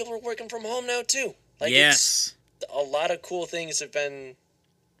 all these people are working from home now, too. Like, yes. A lot of cool things have been...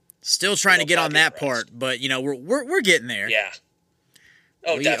 Still trying to get on that part, but, we're getting there. Yeah.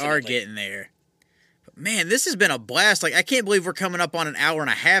 Oh, we definitely. are getting there. Man, this has been a blast. Like, I can't believe we're coming up on an hour and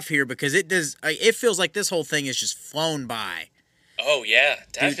a half here because it feels like this whole thing has just flown by. Oh, yeah,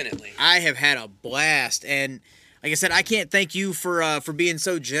 definitely. Dude, I have had a blast. And like I said, I can't thank you for being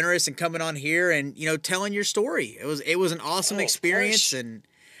so generous and coming on here and, telling your story. It was an awesome experience. And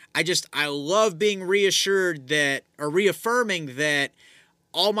I love being reassured reaffirming that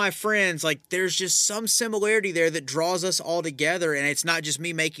all my friends, like, there's just some similarity there that draws us all together, and it's not just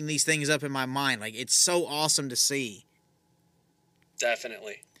me making these things up in my mind. Like, it's so awesome to see.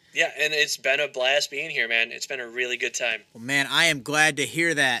 Definitely. Yeah, and it's been a blast being here, man. It's been a really good time. Well, man, I am glad to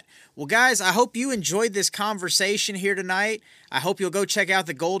hear that. Well, guys, I hope you enjoyed this conversation here tonight. I hope you'll go check out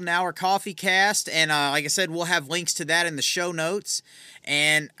the Golden Hour Coffee Cast, and like I said, we'll have links to that in the show notes.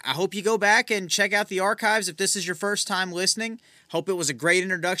 And I hope you go back and check out the archives if this is your first time listening. Hope it was a great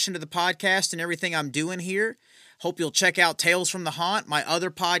introduction to the podcast and everything I'm doing here. Hope you'll check out Tales from the Haunt, my other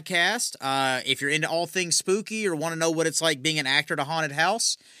podcast. If you're into all things spooky or want to know what it's like being an actor at a haunted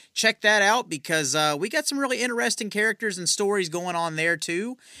house, check that out because we got some really interesting characters and stories going on there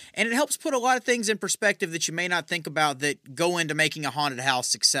too. And it helps put a lot of things in perspective that you may not think about that go into making a haunted house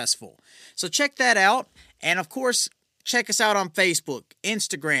successful. So check that out. And of course, check us out on Facebook,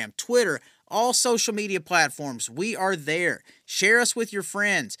 Instagram, Twitter, all social media platforms. We are there. Share us with your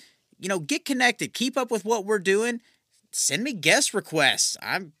friends. Get connected. Keep up with what we're doing. Send me guest requests.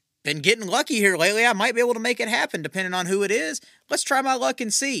 I've been getting lucky here lately. I might be able to make it happen depending on who it is. Let's try my luck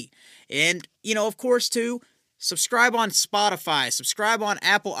and see. And, of course, too, subscribe on Spotify. Subscribe on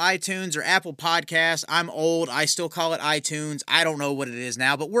Apple iTunes or Apple Podcasts. I'm old. I still call it iTunes. I don't know what it is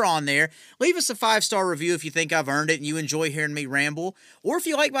now, but we're on there. Leave us a 5-star review if you think I've earned it and you enjoy hearing me ramble. Or if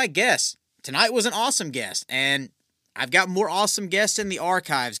you like my guests. Tonight was an awesome guest, and I've got more awesome guests in the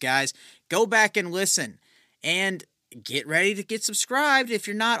archives, guys. Go back and listen, and get ready to get subscribed. If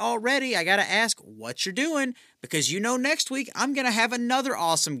you're not already, I got to ask what you're doing, because next week I'm going to have another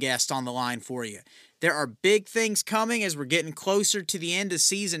awesome guest on the line for you. There are big things coming as we're getting closer to the end of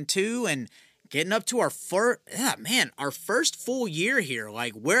season 2, and getting up to our first full year here.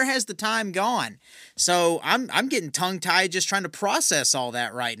 Like, where has the time gone? So I'm getting tongue-tied just trying to process all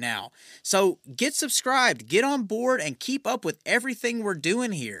that right now. So get subscribed, get on board, and keep up with everything we're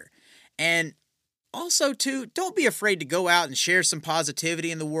doing here. And also, too, don't be afraid to go out and share some positivity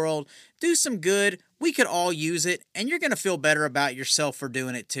in the world. Do some good. We could all use it, and you're going to feel better about yourself for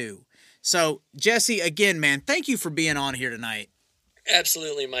doing it, too. So, Jesse, again, man, thank you for being on here tonight.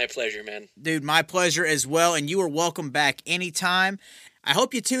 Absolutely my pleasure, man. Dude, my pleasure as well, and you are welcome back anytime. I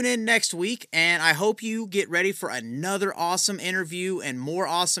hope you tune in next week, and I hope you get ready for another awesome interview and more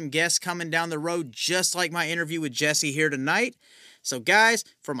awesome guests coming down the road, just like my interview with Jesse here tonight. So, guys,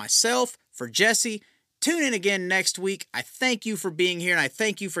 for myself, for Jesse, tune in again next week. I thank you for being here, and I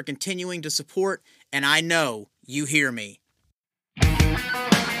thank you for continuing to support, and I know you hear me.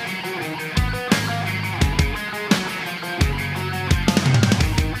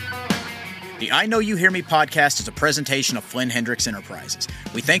 The I Know You Hear Me podcast is a presentation of Flynn Hendricks Enterprises.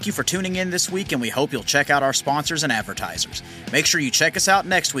 We thank you for tuning in this week, and we hope you'll check out our sponsors and advertisers. Make sure you check us out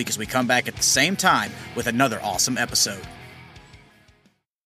next week as we come back at the same time with another awesome episode.